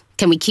onwards.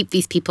 Can we keep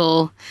these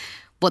people?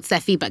 What's their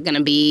feedback going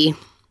to be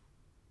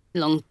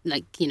over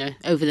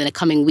the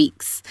coming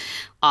weeks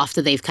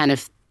after they've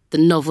the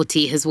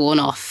novelty has worn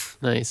off?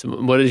 Nice.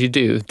 What did you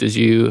do? Did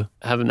you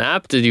have an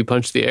app? Did you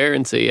punch the air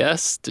and say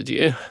yes? Did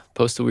you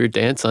post a weird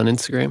dance on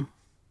Instagram?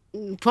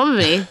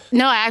 Probably.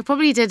 No, I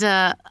probably did.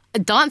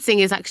 Dancing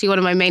is actually one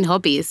of my main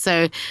hobbies.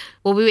 So,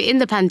 we were in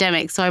the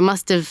pandemic, so I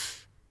must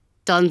have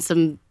done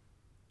some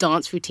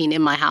dance routine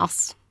in my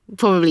house.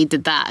 Probably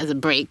did that as a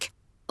break.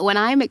 When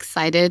I'm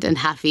excited and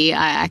happy,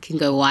 I can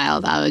go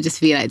wild. I would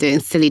just be doing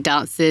silly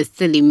dances,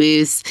 silly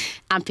moves,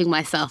 amping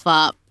myself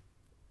up.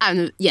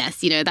 And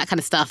yes, that kind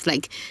of stuff,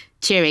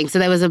 cheering. So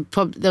there was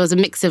a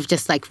mix of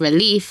just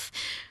relief,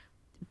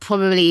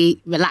 probably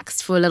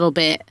relaxed for a little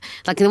bit.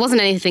 There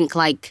wasn't anything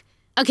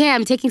okay,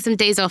 I'm taking some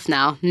days off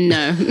now.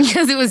 No,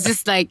 because it was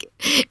just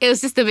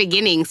the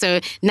beginning. So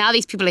now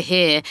these people are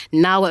here.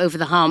 Now we're over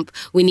the hump.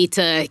 We need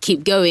to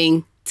keep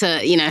going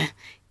to,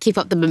 keep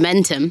up the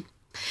momentum.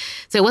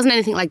 So it wasn't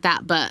anything like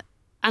that, but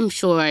I'm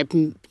sure I,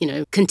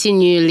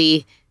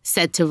 continually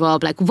said to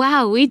Rob,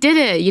 wow, we did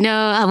it.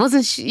 I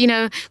wasn't,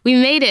 we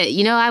made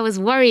it. I was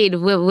worried.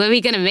 Were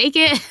we going to make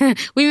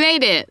it? We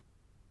made it.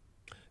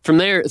 From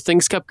there,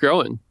 things kept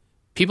growing.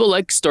 People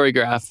liked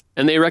StoryGraph,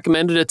 and they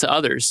recommended it to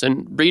others,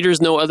 and readers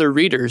know other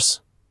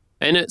readers.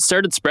 And it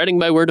started spreading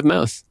by word of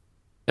mouth.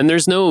 And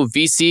there's no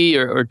VC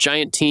or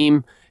giant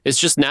team. It's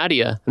just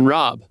Nadia and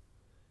Rob.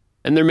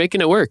 And they're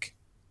making it work.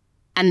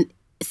 And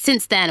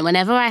since then,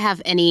 whenever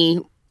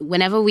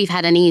we've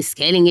had any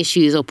scaling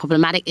issues or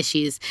problematic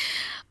issues,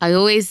 I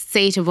always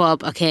say to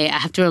Rob, okay, I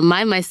have to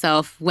remind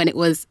myself when it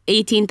was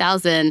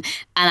 18,000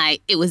 and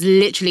it was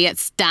literally at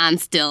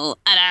standstill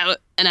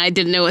and I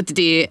didn't know what to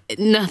do.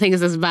 Nothing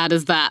is as bad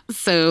as that.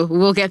 So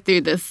we'll get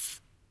through this.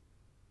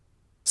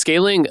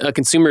 Scaling a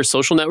consumer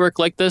social network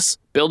like this,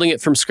 building it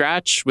from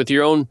scratch with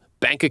your own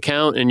bank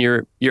account and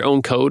your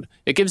own code,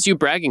 it gives you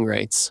bragging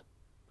rights.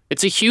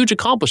 It's a huge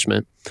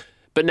accomplishment.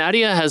 But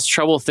Nadia has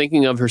trouble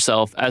thinking of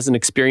herself as an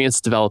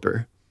experienced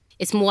developer.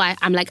 It's more,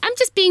 I'm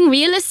just being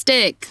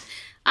realistic.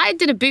 I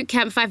did a boot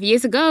camp 5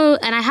 years ago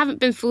and I haven't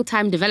been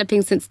full-time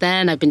developing since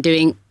then. I've been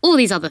doing all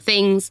these other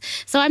things.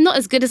 So I'm not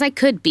as good as I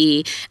could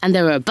be. And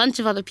there are a bunch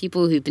of other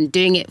people who've been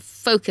doing it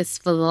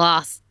focused for the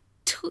last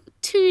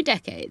two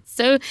decades.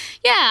 So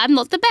yeah, I'm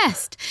not the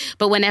best.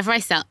 But whenever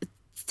I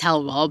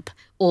tell Rob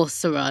or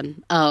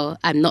Saron, oh,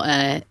 I'm not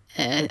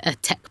a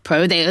tech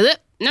pro, they go,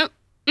 no,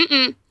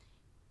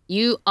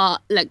 you are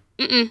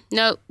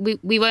no,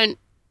 we won't,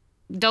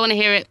 don't want to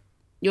hear it.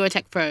 You're a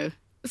tech pro.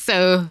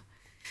 So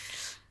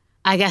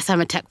I guess I'm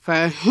a tech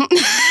pro.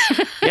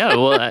 Yeah,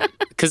 well,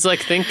 because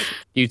think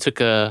you took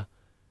a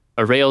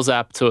Rails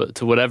app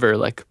to whatever,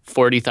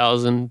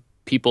 40,000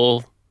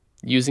 people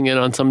using it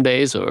on some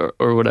days or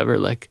whatever.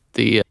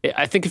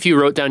 I think if you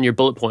wrote down your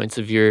bullet points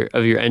of your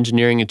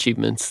engineering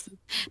achievements.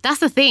 That's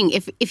the thing.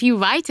 If you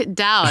write it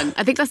down,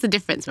 I think that's the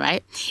difference,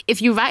 right?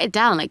 If you write it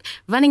down,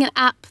 running an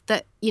app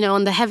that,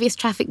 on the heaviest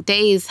traffic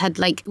days had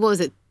what was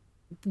it?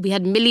 We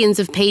had millions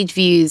of page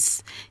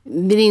views,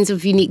 millions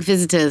of unique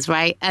visitors,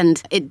 right?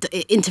 And it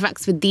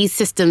interacts with these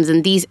systems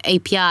and these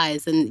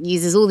APIs and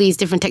uses all these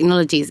different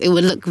technologies. It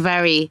would look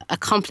very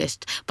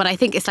accomplished. But I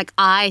think it's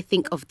I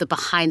think of the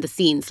behind the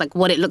scenes,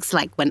 what it looks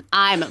like when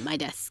I'm at my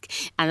desk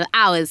and the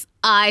hours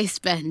I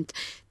spend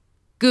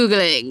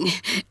Googling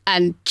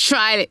and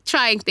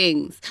trying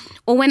things.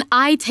 Or when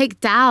I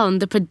take down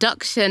the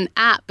production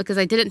app because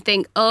I didn't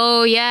think,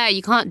 oh yeah,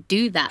 you can't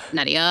do that,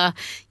 Nadia.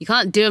 You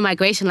can't do a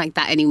migration like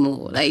that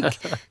anymore.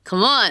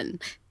 Come on.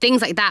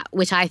 Things like that,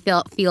 which I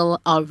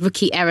feel are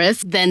rookie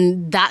errors,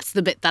 then that's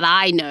the bit that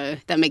I know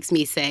that makes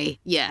me say,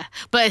 yeah.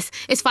 But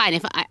it's fine.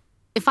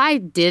 If I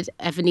did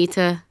ever need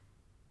to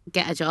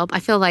get a job, I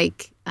feel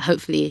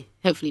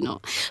hopefully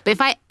not. But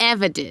if I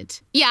ever did,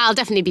 yeah, I'll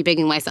definitely be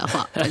bigging myself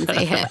up and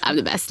say, hey, I'm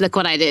the best. Look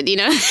what I did,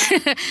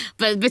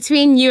 But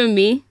between you and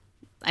me,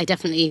 I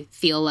definitely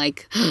feel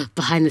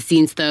behind the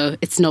scenes, though,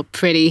 it's not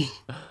pretty.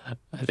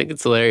 I think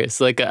it's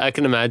hilarious. I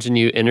can imagine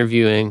you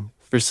interviewing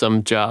for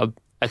some job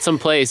at some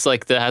place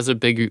that has a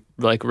big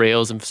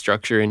Rails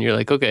infrastructure, and you're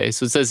okay,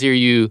 so it says here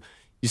you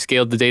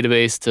scaled the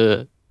database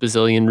to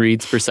bazillion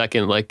reads per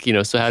second,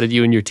 so how did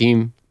you and your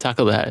team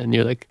tackle that? And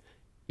you're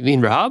you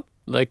mean Rob?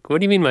 What do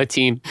you mean my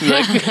team?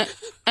 Yeah.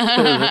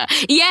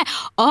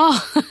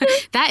 Oh,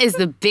 that is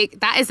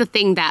the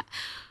thing that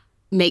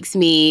makes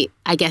me,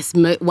 I guess,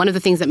 one of the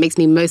things that makes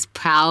me most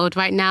proud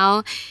right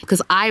now, because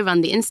I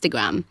run the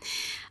Instagram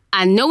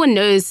and no one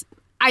knows.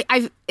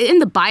 I've in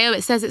the bio,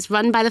 it says it's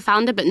run by the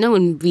founder, but no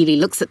one really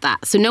looks at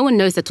that. So no one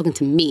knows they're talking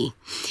to me.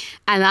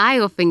 And I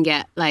often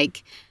get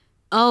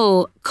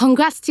oh,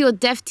 congrats to your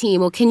dev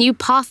team, or can you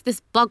pass this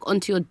bug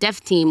onto your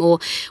dev team, or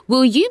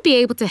will you be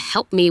able to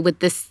help me with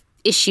this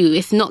issue?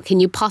 If not,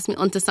 can you pass me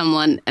on to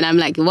someone? And I'm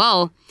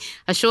well,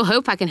 I sure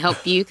hope I can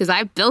help you because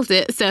I built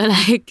it. So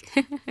I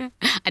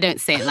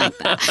don't say it like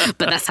that,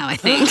 but that's how I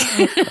think.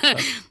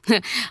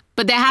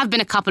 But there have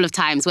been a couple of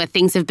times where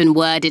things have been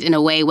worded in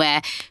a way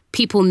where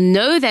people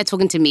know they're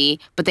talking to me,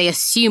 but they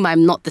assume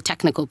I'm not the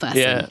technical person.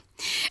 Yeah.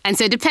 And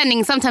so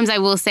sometimes I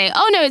will say,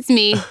 oh no, it's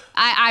me.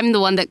 I'm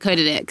the one that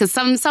coded it. Because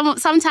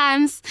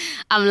sometimes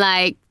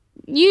I'm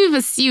you've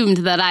assumed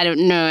that I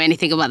don't know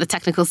anything about the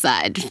technical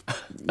side.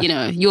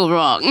 You're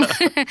wrong.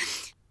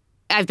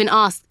 I've been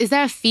asked, is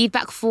there a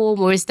feedback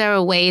form or is there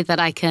a way that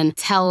I can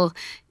tell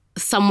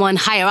someone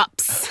higher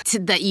ups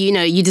that,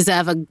 you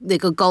deserve a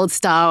gold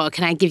star, or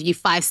can I give you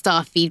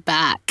 5-star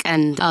feedback?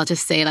 And I'll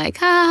just say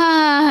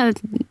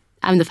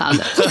I'm the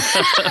founder.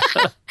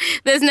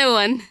 There's no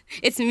one.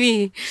 It's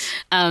me.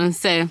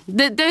 So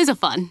those are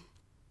fun.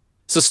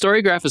 So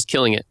Storygraph is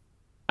killing it.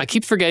 I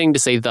keep forgetting to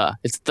say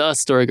It's the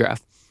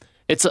Storygraph.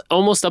 It's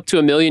almost up to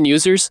 1 million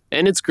users,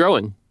 and it's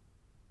growing.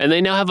 And they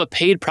now have a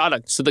paid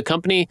product, so the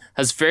company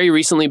has very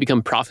recently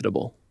become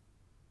profitable.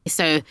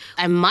 So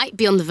I might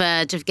be on the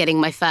verge of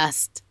getting my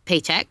first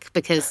paycheck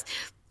because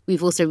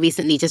we've also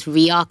recently just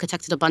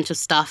re-architected a bunch of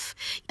stuff.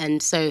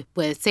 And so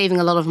we're saving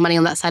a lot of money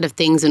on that side of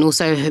things and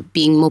also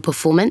being more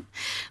performant.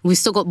 We've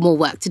still got more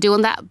work to do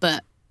on that,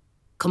 but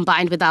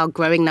combined with our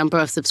growing number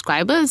of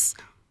subscribers,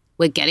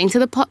 we're getting to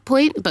the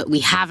point, but we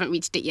haven't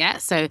reached it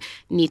yet. So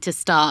need to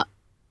start,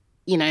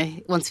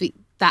 once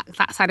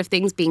that side of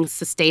things being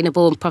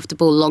sustainable and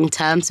profitable long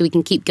term so we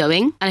can keep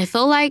going. And I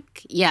feel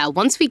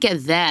once we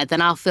get there,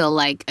 then I'll feel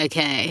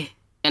okay.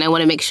 And I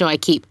want to make sure I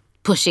keep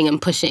pushing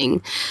and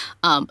pushing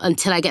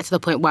until I get to the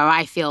point where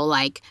I feel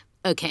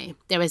okay,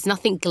 there is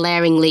nothing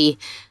glaringly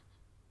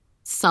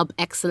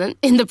sub-excellent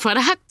in the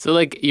product. So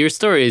your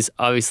story is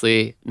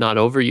obviously not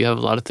over. You have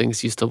a lot of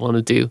things you still want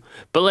to do.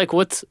 But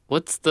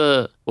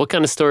what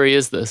kind of story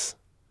is this?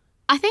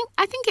 I think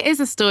it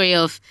is a story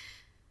of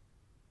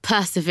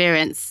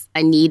perseverance.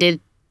 I needed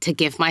to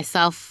give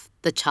myself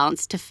the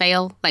chance to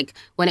fail,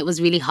 when it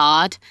was really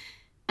hard.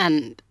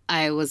 And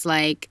I was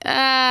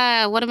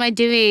what am I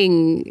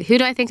doing? Who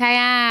do I think I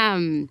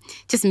am?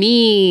 Just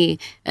me,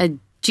 a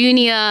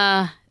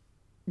junior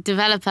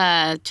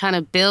developer trying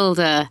to build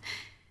a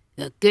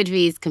the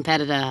Goodreads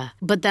competitor.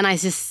 But then I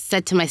just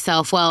said to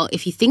myself, well,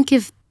 if you think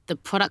of the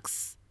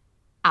products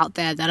out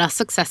there that are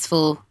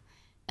successful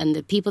and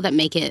the people that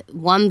make it,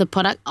 one, the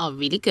product are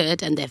really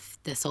good and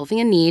they're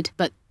solving a need,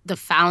 but the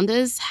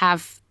founders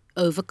have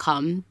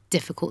overcome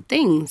difficult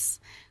things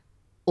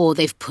or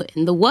they've put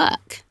in the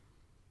work.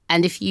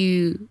 And if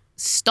you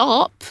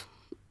stop,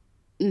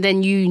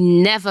 then you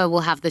never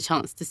will have the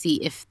chance to see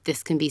if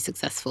this can be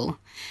successful.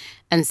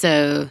 And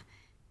so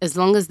as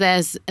long as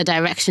there's a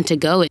direction to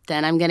go,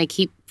 then I'm going to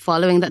keep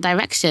following that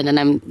direction and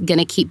I'm going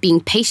to keep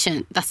being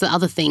patient. That's the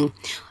other thing.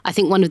 I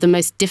think one of the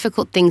most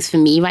difficult things for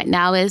me right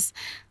now is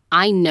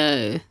I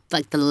know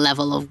like the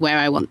level of where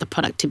I want the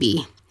product to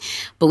be.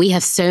 But we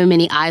have so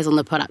many eyes on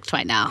the product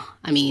right now.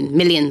 I mean,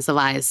 millions of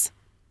eyes.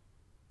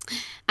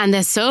 And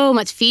there's so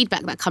much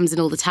feedback that comes in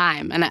all the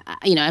time. And,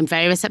 I'm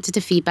very receptive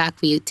to feedback.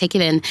 We take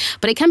it in.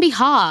 But it can be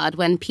hard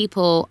when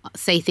people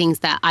say things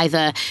that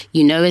either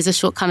is a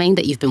shortcoming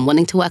that you've been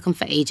wanting to work on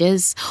for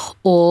ages,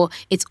 or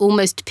it's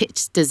almost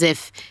pitched as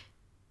if,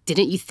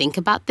 didn't you think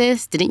about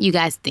this? Didn't you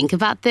guys think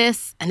about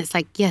this? And it's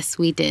like, yes,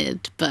 we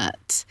did.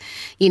 But,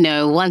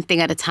 one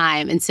thing at a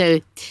time. And so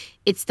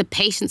it's the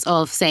patience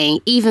of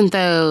saying, even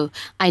though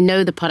I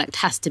know the product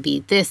has to be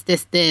this,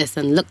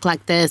 and look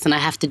like this, and I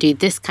have to do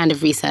this kind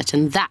of research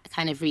and that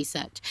kind of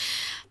research.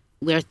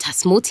 We're a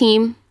small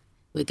team.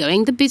 We're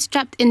going the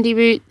bootstrapped indie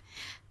route.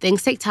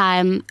 Things take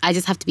time. I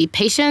just have to be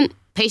patient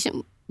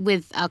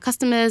with our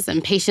customers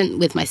and patient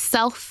with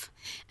myself,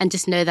 and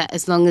just know that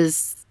as long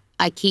as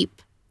I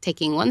keep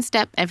taking one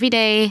step every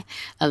day,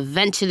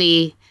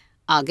 eventually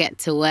I'll get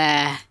to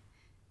where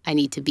I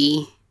need to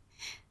be.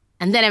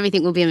 And then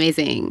everything will be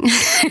amazing.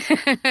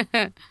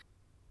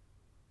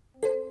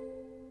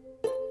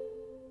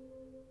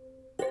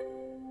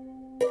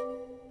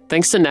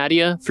 Thanks to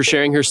Nadia for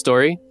sharing her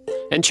story.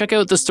 And check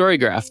out the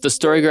Storygraph,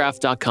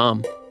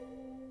 thestorygraph.com.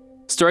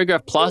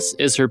 Storygraph Plus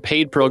is her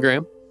paid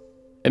program.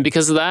 And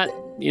because of that,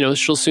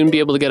 she'll soon be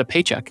able to get a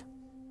paycheck.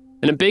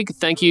 And a big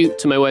thank you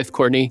to my wife,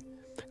 Courtney.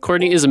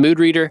 Courtney is a mood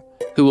reader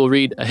who will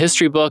read a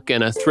history book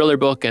and a thriller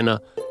book and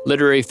a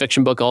literary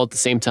fiction book all at the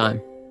same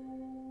time.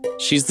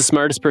 She's the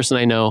smartest person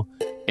I know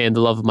and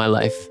the love of my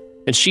life.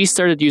 And she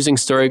started using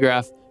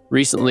Storygraph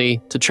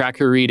recently to track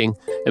her reading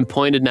and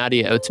pointed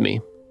Nadia out to me.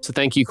 So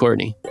thank you,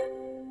 Courtney.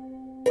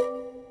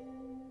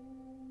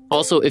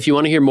 Also, if you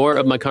want to hear more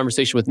of my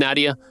conversation with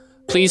Nadia,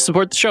 please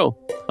support the show.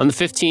 On the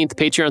 15th,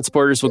 Patreon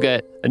supporters will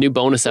get a new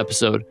bonus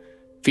episode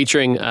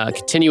featuring a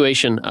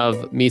continuation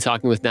of me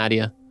talking with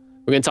Nadia.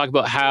 We're going to talk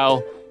about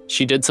how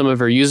she did some of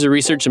her user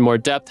research in more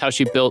depth, how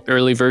she built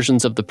early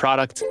versions of the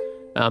product,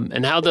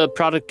 and how the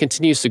product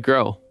continues to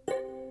grow.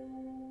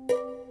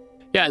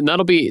 Yeah, and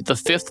that'll be the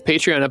 5th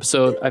Patreon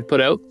episode I've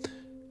put out.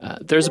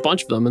 There's a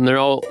bunch of them, and they're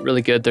all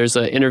really good. There's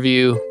a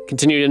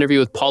continued interview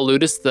with Paul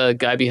Ludis, the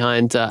guy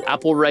behind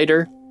Apple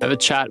Writer. I have a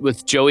chat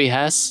with Joey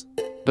Hess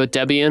about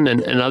Debian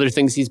and other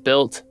things he's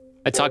built.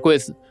 I talk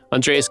with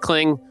Andreas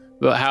Kling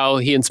about how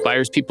he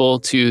inspires people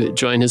to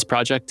join his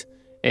project.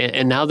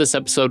 And now this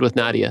episode with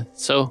Nadia.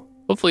 So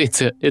hopefully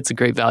it's a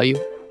great value.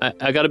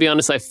 I got to be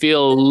honest, I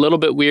feel a little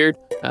bit weird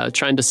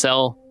trying to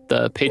sell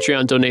the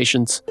Patreon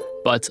donations,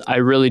 but I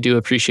really do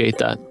appreciate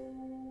that.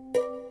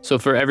 So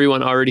for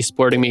everyone already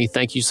supporting me,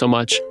 thank you so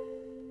much.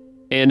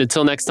 And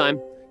until next time,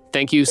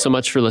 thank you so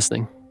much for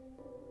listening.